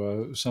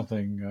to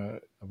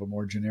something of a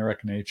more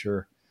generic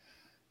nature,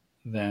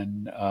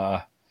 then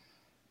I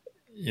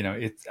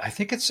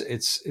think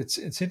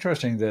it's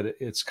interesting that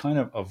it's kind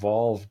of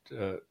evolved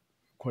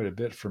quite a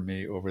bit for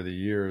me over the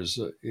years.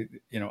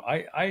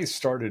 I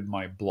started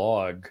my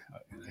blog.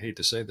 I hate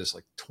to say this,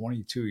 like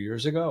 22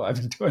 years ago. I've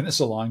been doing this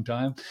a long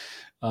time.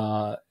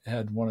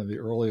 Had one of the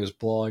earliest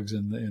blogs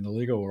in the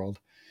legal world,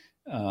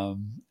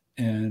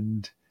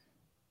 and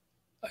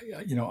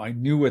I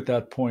knew at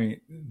that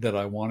point that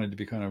I wanted to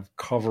be kind of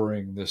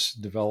covering this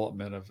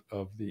development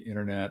of the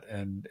internet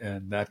and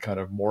that kind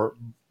of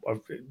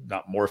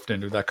not morphed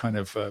into that kind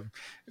of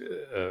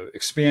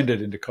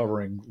expanded into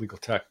covering legal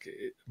tech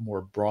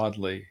more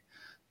broadly.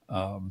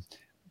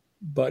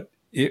 But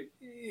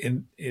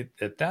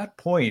at that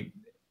point,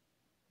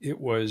 it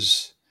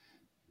was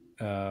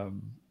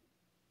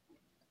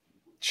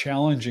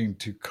challenging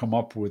to come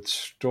up with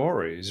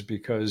stories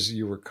because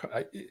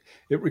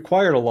it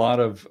required a lot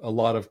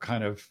of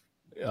kind of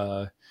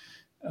uh,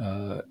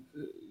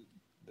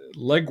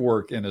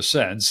 legwork in a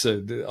sense,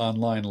 the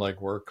online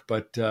legwork,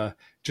 but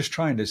just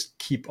trying to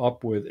keep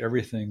up with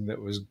everything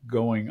that was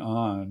going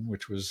on,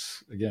 which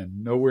was again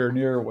nowhere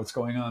near what's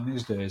going on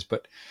these days.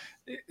 But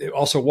it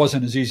also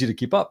wasn't as easy to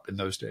keep up in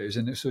those days,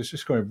 and so it's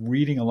just kind of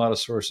reading a lot of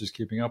sources,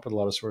 keeping up with a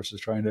lot of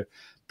sources, trying to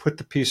put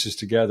the pieces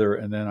together,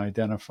 and then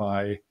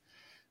identify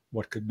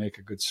what could make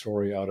a good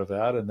story out of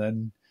that. And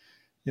then,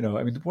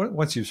 I mean,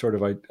 once you've sort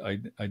of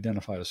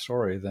identified a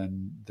story,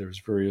 then there's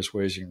various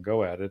ways you can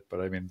go at it. But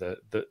I mean,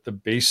 the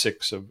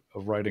basics of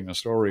writing a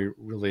story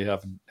really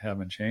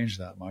haven't changed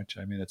that much.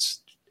 I mean,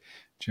 it's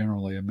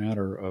generally a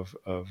matter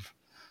of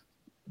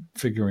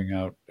figuring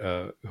out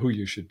who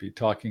you should be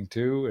talking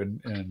to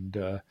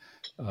and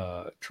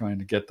trying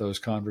to get those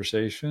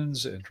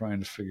conversations and trying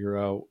to figure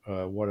out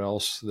what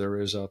else there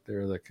is out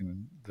there that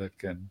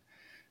can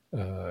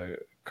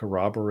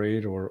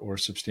corroborate or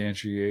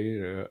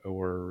substantiate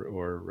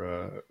or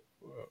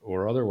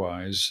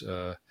otherwise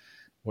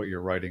what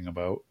you're writing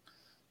about,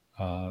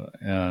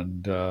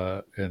 and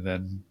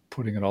then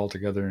putting it all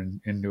together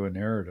into a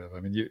narrative. I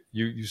mean,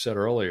 you said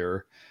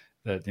earlier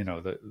that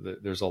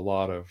there's a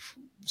lot of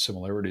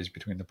similarities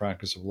between the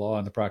practice of law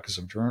and the practice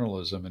of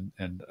journalism,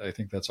 and I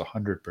think that's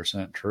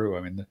 100% true.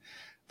 I mean,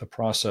 the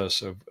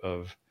process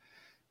of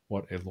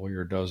what a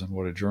lawyer does and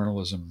what a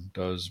journalism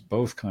does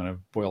both kind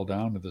of boil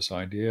down to this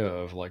idea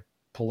of like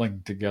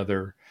pulling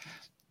together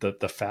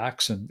the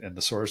facts and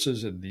the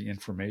sources and the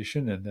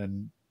information and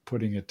then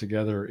putting it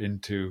together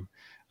into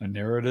a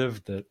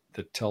narrative that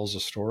tells a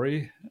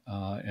story,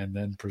 and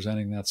then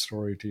presenting that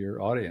story to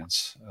your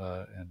audience.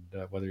 And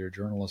whether you're a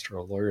journalist or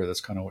a lawyer, that's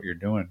kind of what you're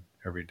doing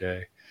every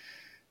day.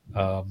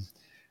 I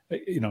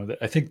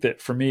think that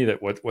for me,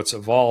 that what's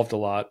evolved a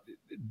lot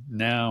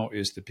now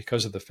is that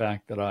because of the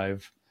fact that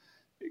I've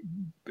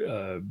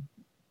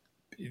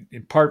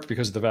in part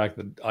because of the fact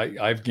that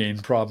I've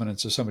gained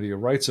prominence as somebody who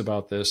writes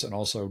about this, and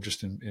also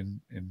just in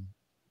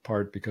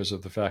part because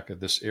of the fact that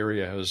this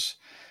area has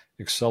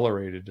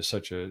accelerated to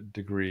such a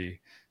degree.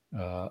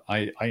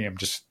 I am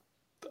just,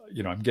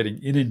 I'm getting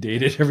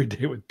inundated every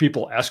day with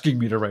people asking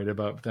me to write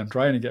about them,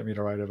 trying to get me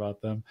to write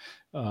about them.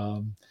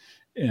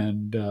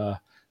 And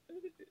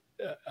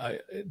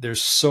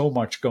there's so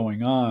much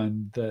going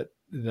on that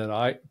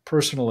I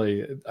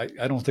personally,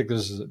 I don't think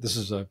this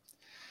is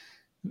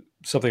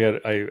something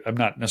I'm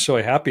not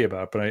necessarily happy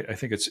about, but I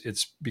think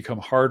it's become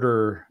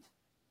harder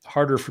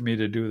for me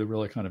to do the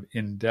really kind of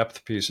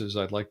in-depth pieces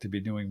I'd like to be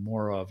doing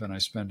more of. And I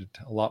spend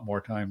a lot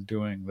more time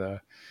doing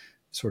the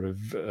sort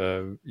of,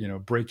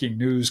 breaking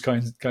news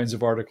kinds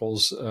of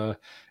articles,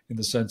 in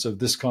the sense of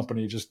this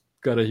company just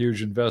got a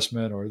huge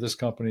investment, or this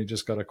company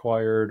just got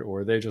acquired,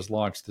 or they just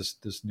launched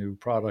this new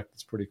product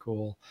that's pretty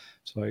cool.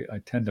 So I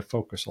tend to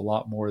focus a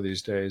lot more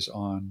these days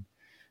on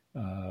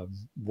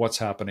what's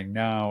happening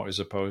now, as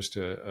opposed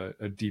to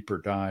a deeper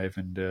dive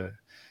into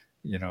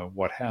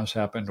what has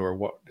happened or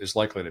what is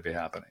likely to be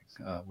happening,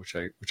 which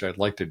I'd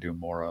like to do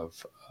more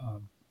of,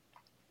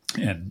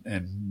 and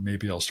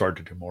maybe I'll start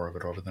to do more of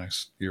it over the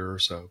next year or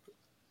so.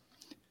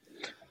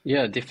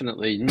 Yeah,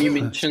 definitely. And you Excuse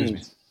me.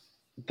 mentioned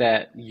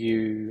that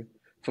you,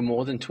 for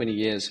more than 20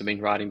 years, have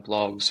been writing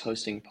blogs,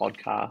 hosting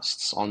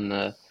podcasts on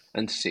the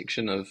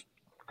intersection of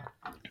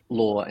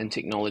law and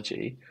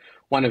technology.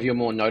 One of your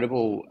more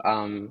notable,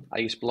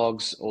 I guess,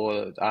 blogs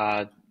or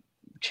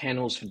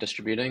channels for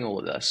distributing all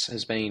of this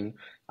has been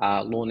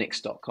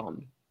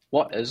lawnext.com.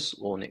 What is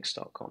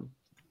lawnext.com?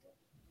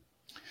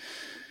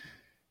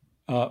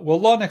 Well,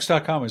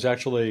 lawnext.com is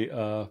actually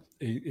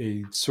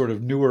a sort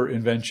of newer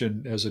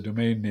invention as a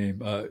domain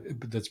name,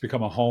 that's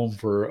become a home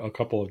for a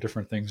couple of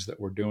different things that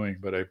we're doing.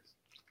 But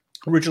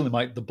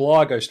originally, the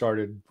blog I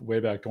started way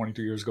back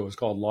 22 years ago was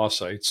called Law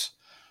Sites,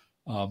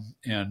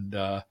 and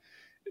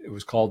it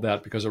was called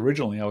that because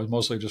originally I was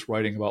mostly just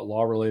writing about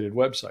law-related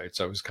websites.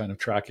 I was kind of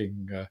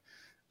tracking,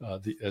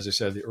 as I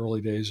said, the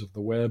early days of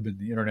the web and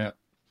the internet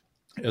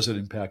as it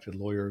impacted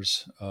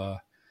lawyers.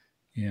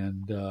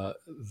 And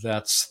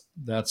that's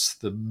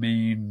the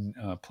main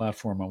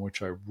platform on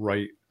which I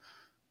write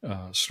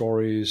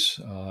stories,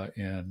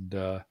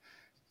 and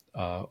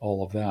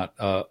all of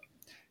that.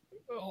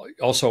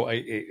 Also,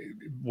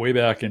 way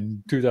back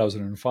in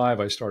 2005,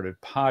 I started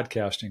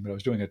podcasting, but I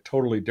was doing a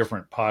totally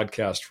different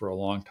podcast for a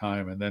long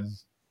time, and then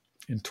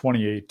in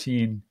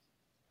 2018,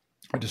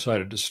 I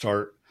decided to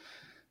start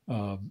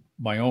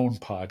my own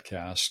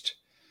podcast.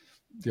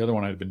 The other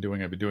one I'd been doing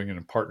it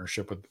in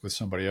partnership with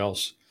somebody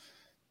else.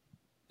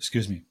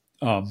 Excuse me.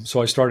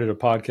 So I started a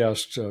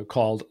podcast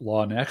called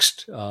Law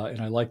Next,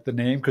 and I liked the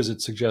name because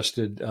it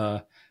suggested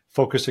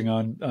focusing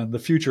on the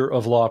future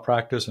of law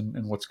practice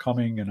and what's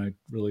coming. And I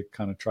really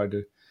kind of tried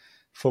to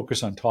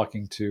focus on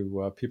talking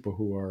to people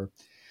who are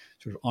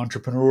sort of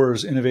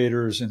entrepreneurs,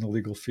 innovators in the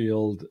legal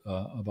field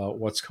about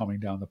what's coming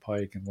down the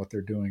pike and what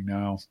they're doing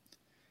now.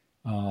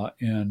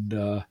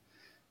 And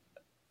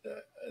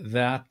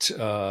that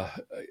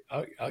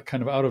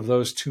kind of out of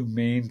those two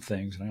main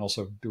things, and I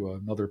also do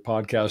another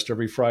podcast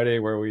every Friday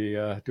where we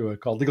do a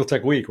called Legal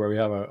Tech Week, where we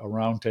have a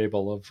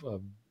roundtable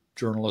of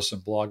journalists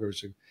and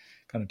bloggers who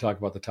kind of talk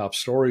about the top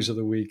stories of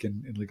the week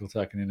in legal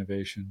tech and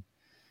innovation.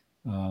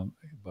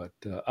 But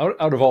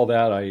out of all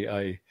that,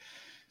 I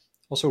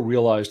also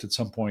realized at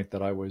some point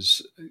that I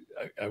was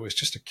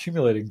just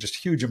accumulating just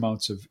huge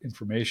amounts of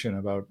information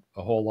about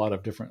a whole lot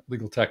of different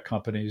legal tech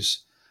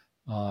companies.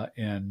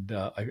 And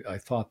I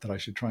thought that I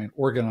should try and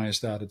organize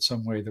that in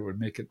some way that would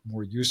make it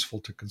more useful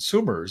to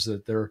consumers,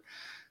 that there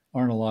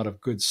aren't a lot of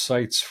good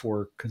sites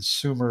for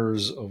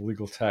consumers of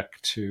legal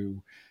tech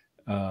to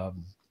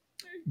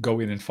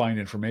go in and find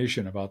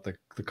information about the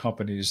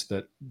companies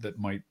that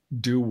might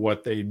do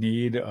what they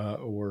need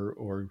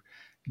or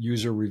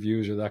user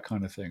reviews or that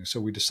kind of thing. So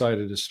we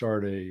decided to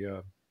start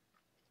a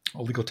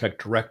legal tech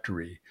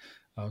directory,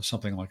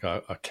 something like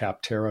a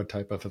Capterra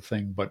type of a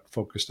thing, but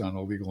focused on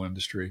the legal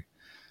industry.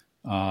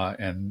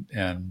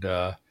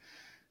 So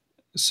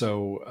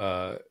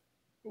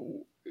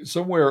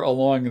somewhere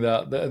along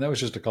that, and that was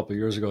just a couple of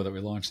years ago that we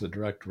launched the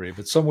directory,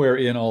 but somewhere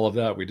in all of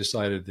that, we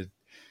decided to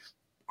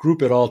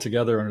group it all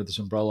together under this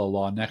umbrella,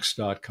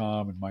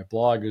 lawnext.com, and my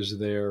blog is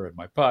there, and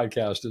my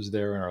podcast is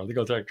there, and our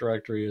legal tech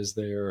directory is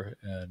there,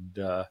 and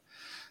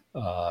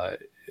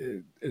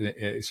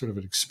sort of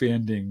an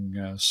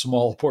expanding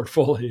small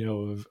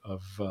portfolio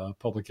of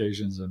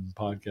publications and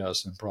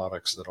podcasts and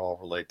products that all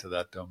relate to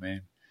that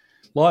domain.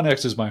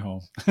 LawNext is my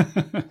home.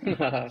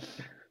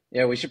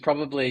 Yeah, Bob, we should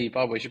probably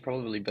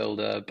build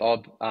a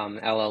Bob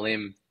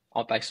LLM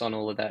based on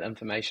all of that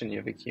information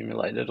you've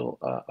accumulated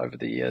over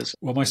the years.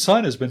 Well, my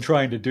son has been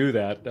trying to do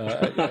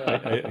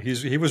that.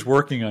 He was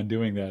working on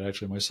doing that,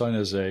 actually. My son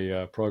is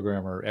a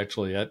programmer,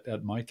 actually,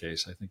 at my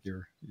case. I think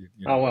you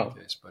know Oh, wow.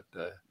 my case.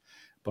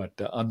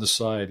 But on the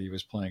side, he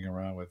was playing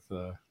around with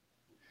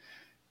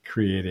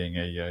creating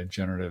a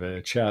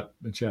generative chat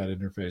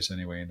interface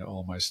anyway into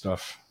all my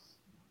stuff.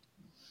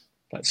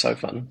 That's so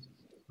fun.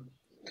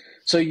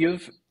 So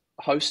you've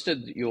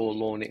hosted your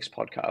Law Next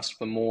podcast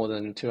for more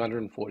than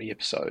 240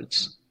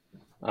 episodes.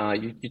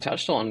 You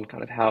touched on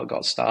kind of how it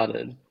got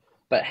started,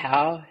 but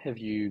how have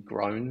you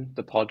grown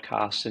the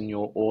podcast and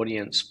your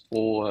audience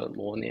for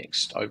Law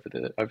Next over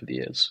the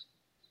years?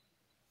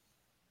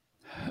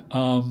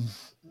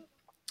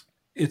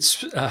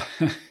 It's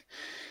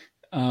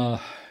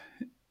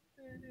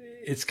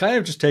it's kind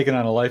of just taken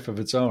on a life of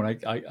its own.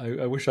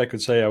 I wish I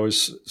could say I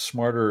was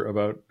smarter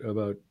about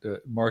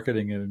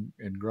marketing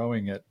and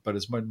growing it, but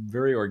it's been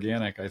very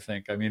organic, I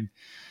think. I mean,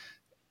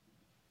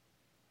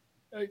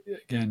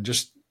 again,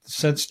 just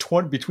since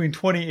between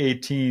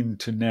 2018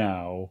 to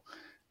now,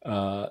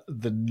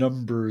 the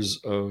numbers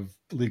of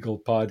legal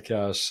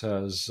podcasts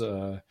has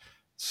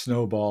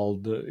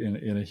snowballed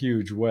in a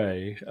huge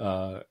way.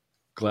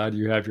 Glad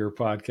you have your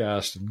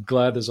podcast, and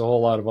glad there's a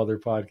whole lot of other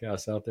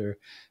podcasts out there.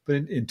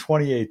 But in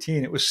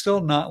 2018, it was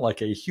still not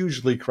like a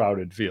hugely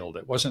crowded field.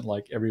 It wasn't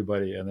like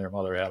everybody and their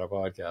mother had a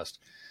podcast.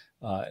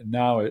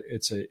 Now it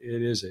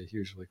is a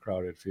hugely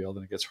crowded field,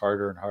 and it gets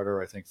harder and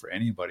harder, I think, for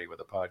anybody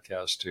with a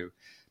podcast to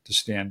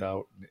stand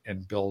out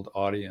and build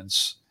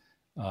audience.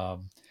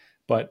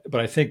 But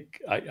I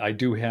think I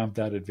do have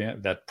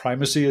that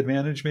primacy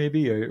advantage,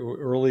 maybe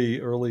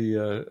early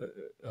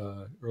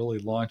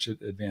launch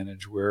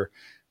advantage, where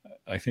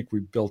I think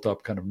we built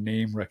up kind of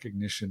name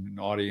recognition and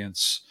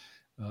audience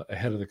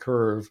ahead of the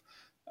curve,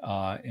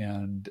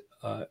 and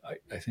I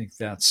think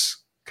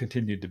that's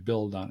continued to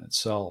build on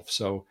itself.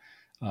 So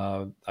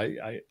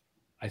I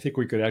think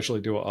we could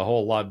actually do a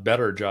whole lot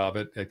better job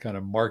at kind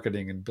of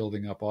marketing and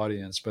building up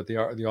audience, but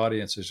the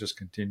audience has just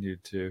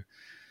continued to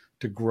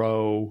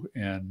grow,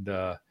 and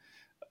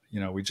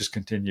we just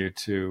continue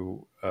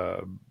to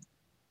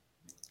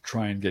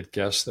try and get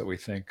guests that we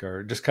think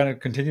are just kind of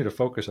continue to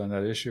focus on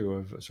that issue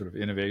of sort of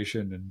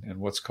innovation and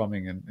what's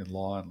coming in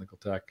law and legal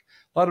tech.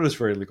 A lot of it is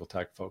very legal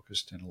tech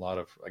focused, and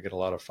I get a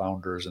lot of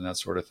founders and that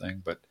sort of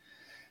thing. But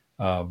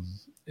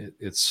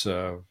it's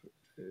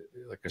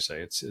like I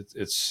say,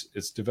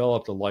 it's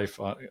developed a life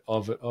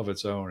of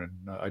its own,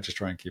 and I just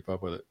try and keep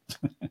up with it.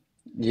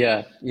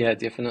 Yeah,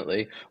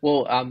 definitely.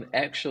 Well,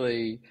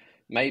 actually,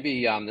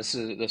 maybe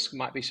this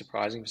might be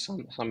surprising for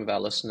some of our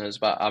listeners,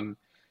 but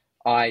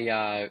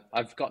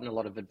I've gotten a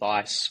lot of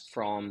advice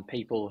from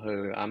people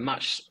who are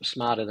much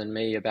smarter than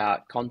me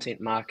about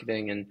content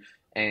marketing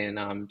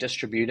and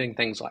distributing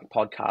things like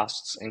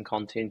podcasts and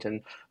content.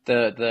 And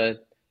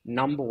the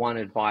number one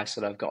advice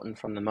that I've gotten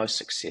from the most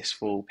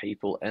successful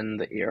people in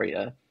the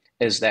area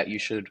is that you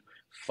should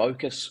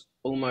focus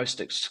almost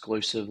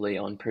exclusively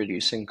on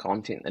producing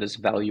content that is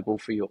valuable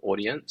for your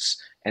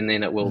audience, and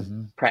then it will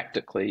Hmm.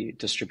 practically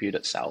distribute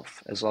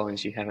itself as long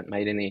as you haven't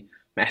made any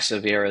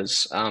massive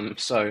errors.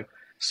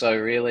 So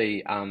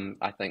really,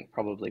 I think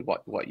probably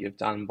what you've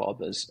done,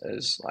 Bob,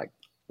 is like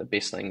the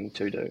best thing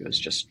to do is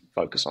just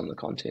focus on the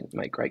content,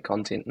 make great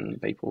content,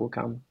 and people will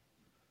come.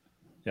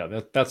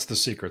 Yeah, that's the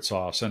secret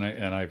sauce, and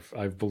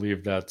I've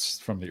believed that's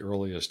from the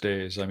earliest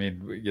days. I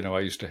mean, I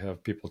used to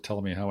have people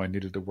tell me how I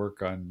needed to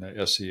work on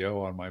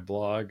SEO on my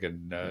blog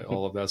and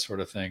all of that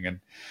sort of thing. And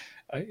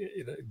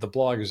the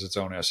blog is its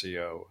own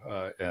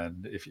SEO,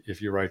 and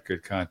if you write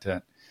good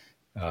content,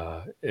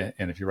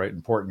 and if you write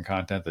important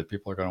content that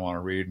people are going to want to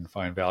read and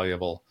find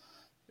valuable,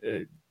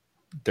 uh,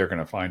 they're going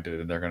to find it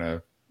and they're going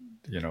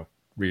to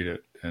read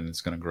it, and it's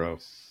going to grow.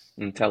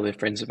 And tell their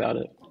friends about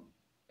it.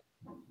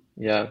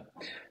 Yeah.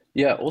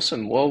 Yeah,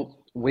 awesome. Well,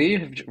 we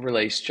have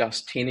released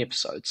just 10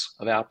 episodes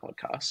of our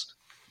podcast,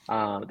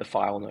 the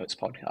File Notes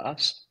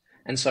podcast.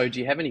 And so, do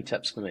you have any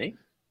tips for me?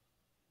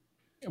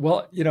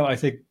 Well, I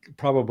think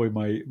probably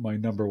my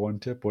number one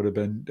tip would have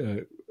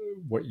been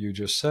what you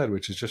just said,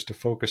 which is just to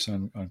focus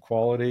on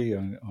quality,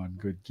 on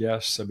good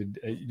guests. I mean,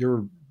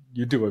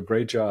 you do a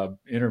great job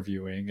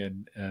interviewing,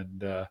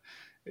 and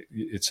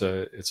it's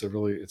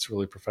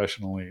really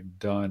professionally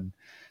done.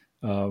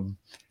 Um,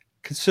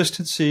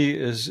 Consistency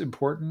is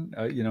important.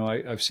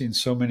 I've seen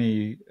so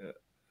many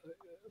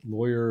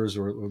lawyers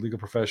or legal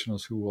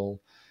professionals who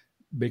will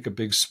make a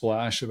big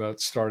splash about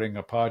starting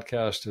a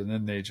podcast, and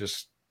then they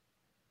just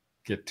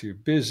get too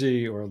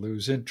busy or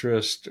lose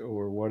interest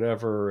or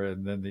whatever,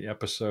 and then the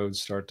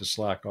episodes start to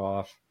slack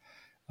off.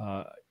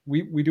 Uh,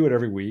 we do it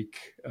every week,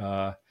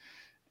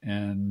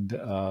 and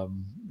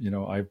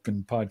I've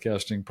been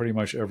podcasting pretty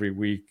much every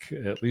week,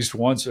 at least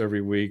once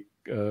every week,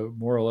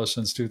 more or less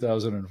since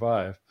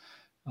 2005,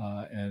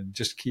 and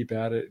just keep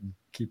at it and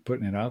keep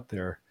putting it out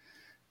there.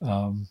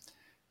 Um,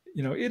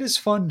 it is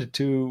fun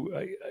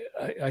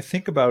I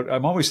think about.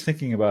 I'm always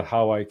thinking about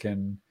how I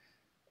can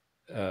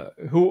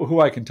who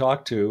I can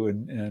talk to,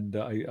 and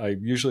I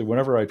usually,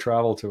 whenever I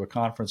travel to a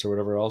conference or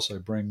whatever else, I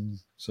bring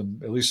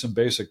at least some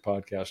basic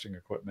podcasting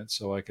equipment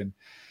so I can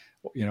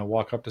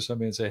walk up to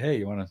somebody and say, hey,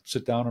 you want to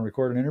sit down and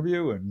record an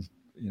interview? And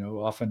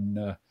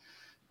often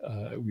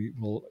we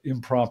will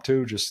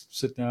impromptu just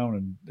sit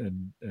down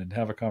and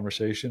have a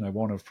conversation. I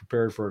won't have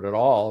prepared for it at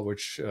all,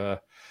 which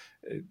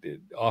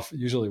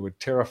usually would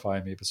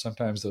terrify me, but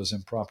sometimes those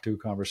impromptu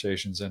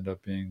conversations end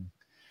up being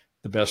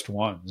the best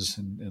ones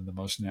and the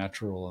most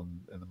natural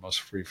and the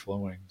most free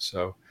flowing.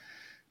 So,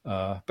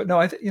 but no,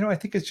 I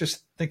think it's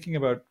just thinking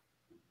about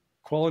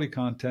quality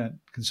content,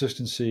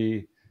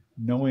 consistency,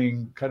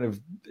 knowing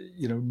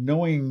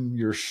knowing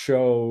your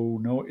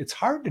show. It's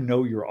hard to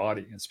know your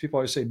audience. People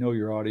always say know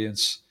your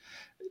audience,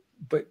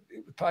 but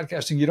with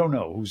podcasting, you don't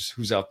know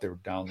who's out there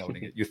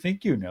downloading it. You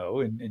think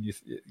and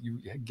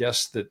you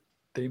guess that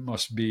they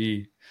must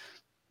be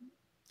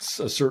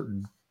a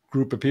certain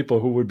group of people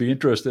who would be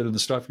interested in the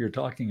stuff you're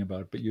talking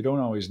about, but you don't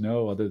always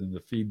know other than the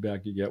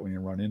feedback you get when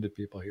you run into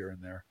people here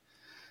and there.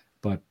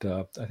 But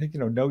I think,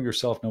 know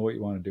yourself, know what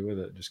you want to do with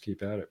it, and just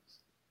keep at it.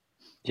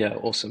 Yeah,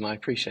 awesome. I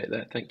appreciate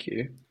that. Thank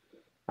you.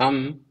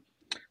 Um,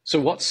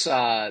 so what's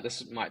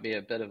this might be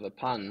a bit of a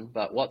pun,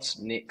 but what's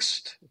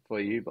next for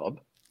you, Bob?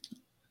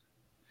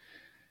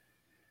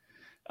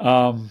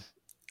 Um,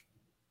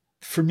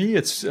 for me,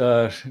 it's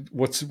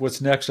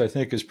what's next. I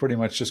think is pretty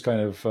much just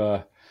kind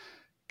of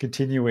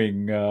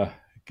continuing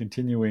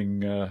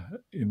continuing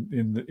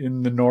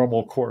in the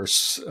normal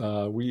course.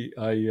 I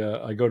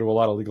go to a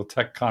lot of legal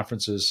tech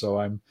conferences, so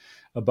I'm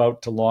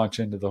about to launch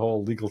into the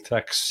whole legal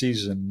tech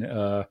season.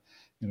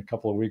 In a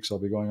couple of weeks, I'll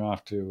be going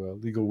off to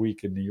Legal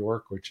Week in New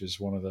York, which is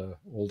one of the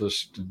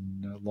oldest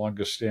and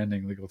longest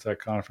standing legal tech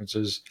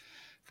conferences.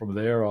 From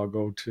there, I'll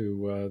go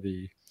to uh,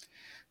 the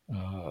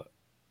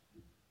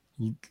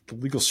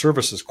Legal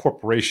Services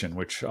Corporation,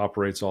 which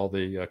operates all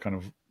the kind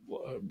of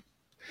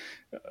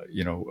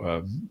you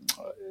know,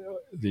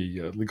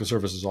 the legal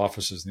services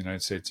offices in the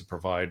United States that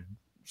provide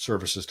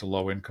services to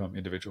low income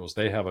individuals.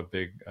 They have a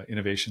big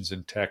innovations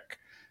in tech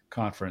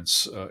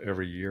conference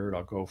every year. And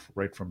I'll go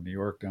right from New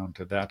York down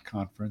to that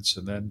conference.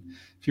 And then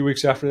a few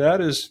weeks after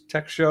that is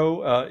Tech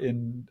Show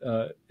in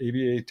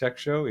ABA Tech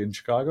Show in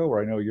Chicago,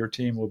 where I know your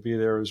team will be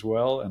there as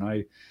well.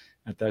 And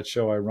at that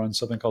show, I run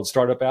something called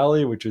Startup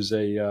Alley, which is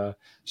a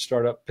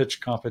startup pitch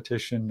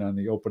competition on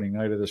the opening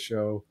night of the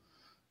show.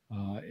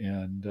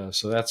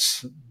 So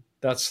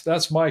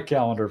that's my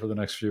calendar for the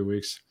next few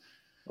weeks.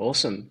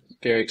 Awesome.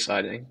 Very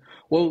exciting.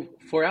 Well,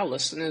 for our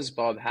listeners,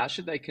 Bob, how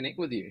should they connect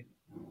with you?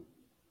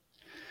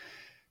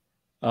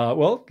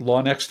 Well,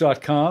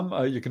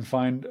 lawnext.com. You can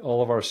find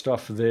all of our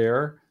stuff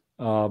there.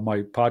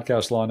 My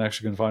podcast,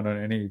 LawNext, you can find on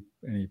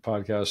any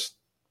podcast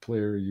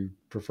player you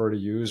prefer to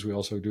use. We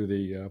also do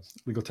the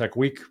Legal Tech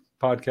Week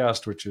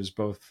podcast, which is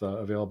both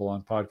available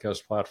on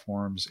podcast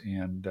platforms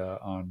and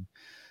on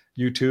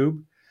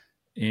YouTube.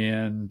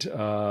 And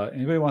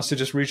anybody wants to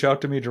just reach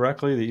out to me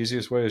directly, the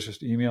easiest way is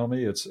just email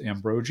me. It's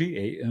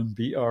Ambrogi,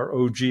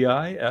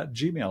 Ambrogi at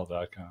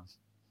gmail.com.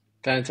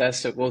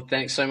 Fantastic. Well,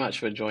 thanks so much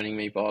for joining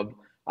me, Bob.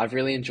 I've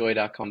really enjoyed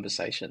our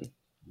conversation.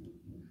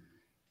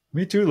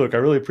 Me too, Luke. I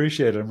really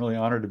appreciate it. I'm really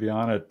honored to be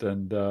on it.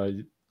 And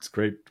it's a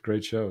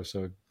great show.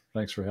 So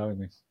thanks for having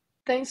me.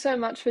 Thanks so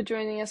much for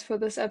joining us for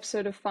this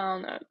episode of File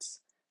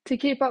Notes. To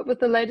keep up with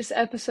the latest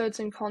episodes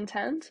and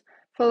content,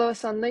 follow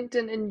us on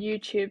LinkedIn and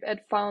YouTube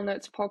at File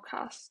Notes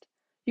Podcast.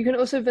 You can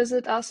also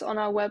visit us on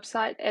our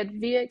website at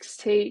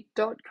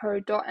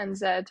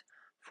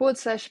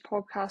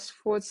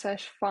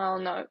vxt.co.nz/podcast/file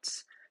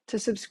notes to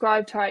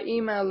subscribe to our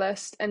email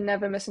list and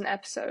never miss an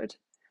episode.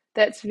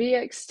 That's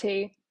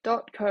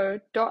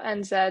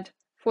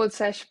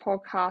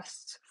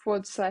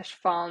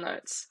vxt.co.nz/podcasts/file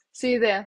notes. See you there.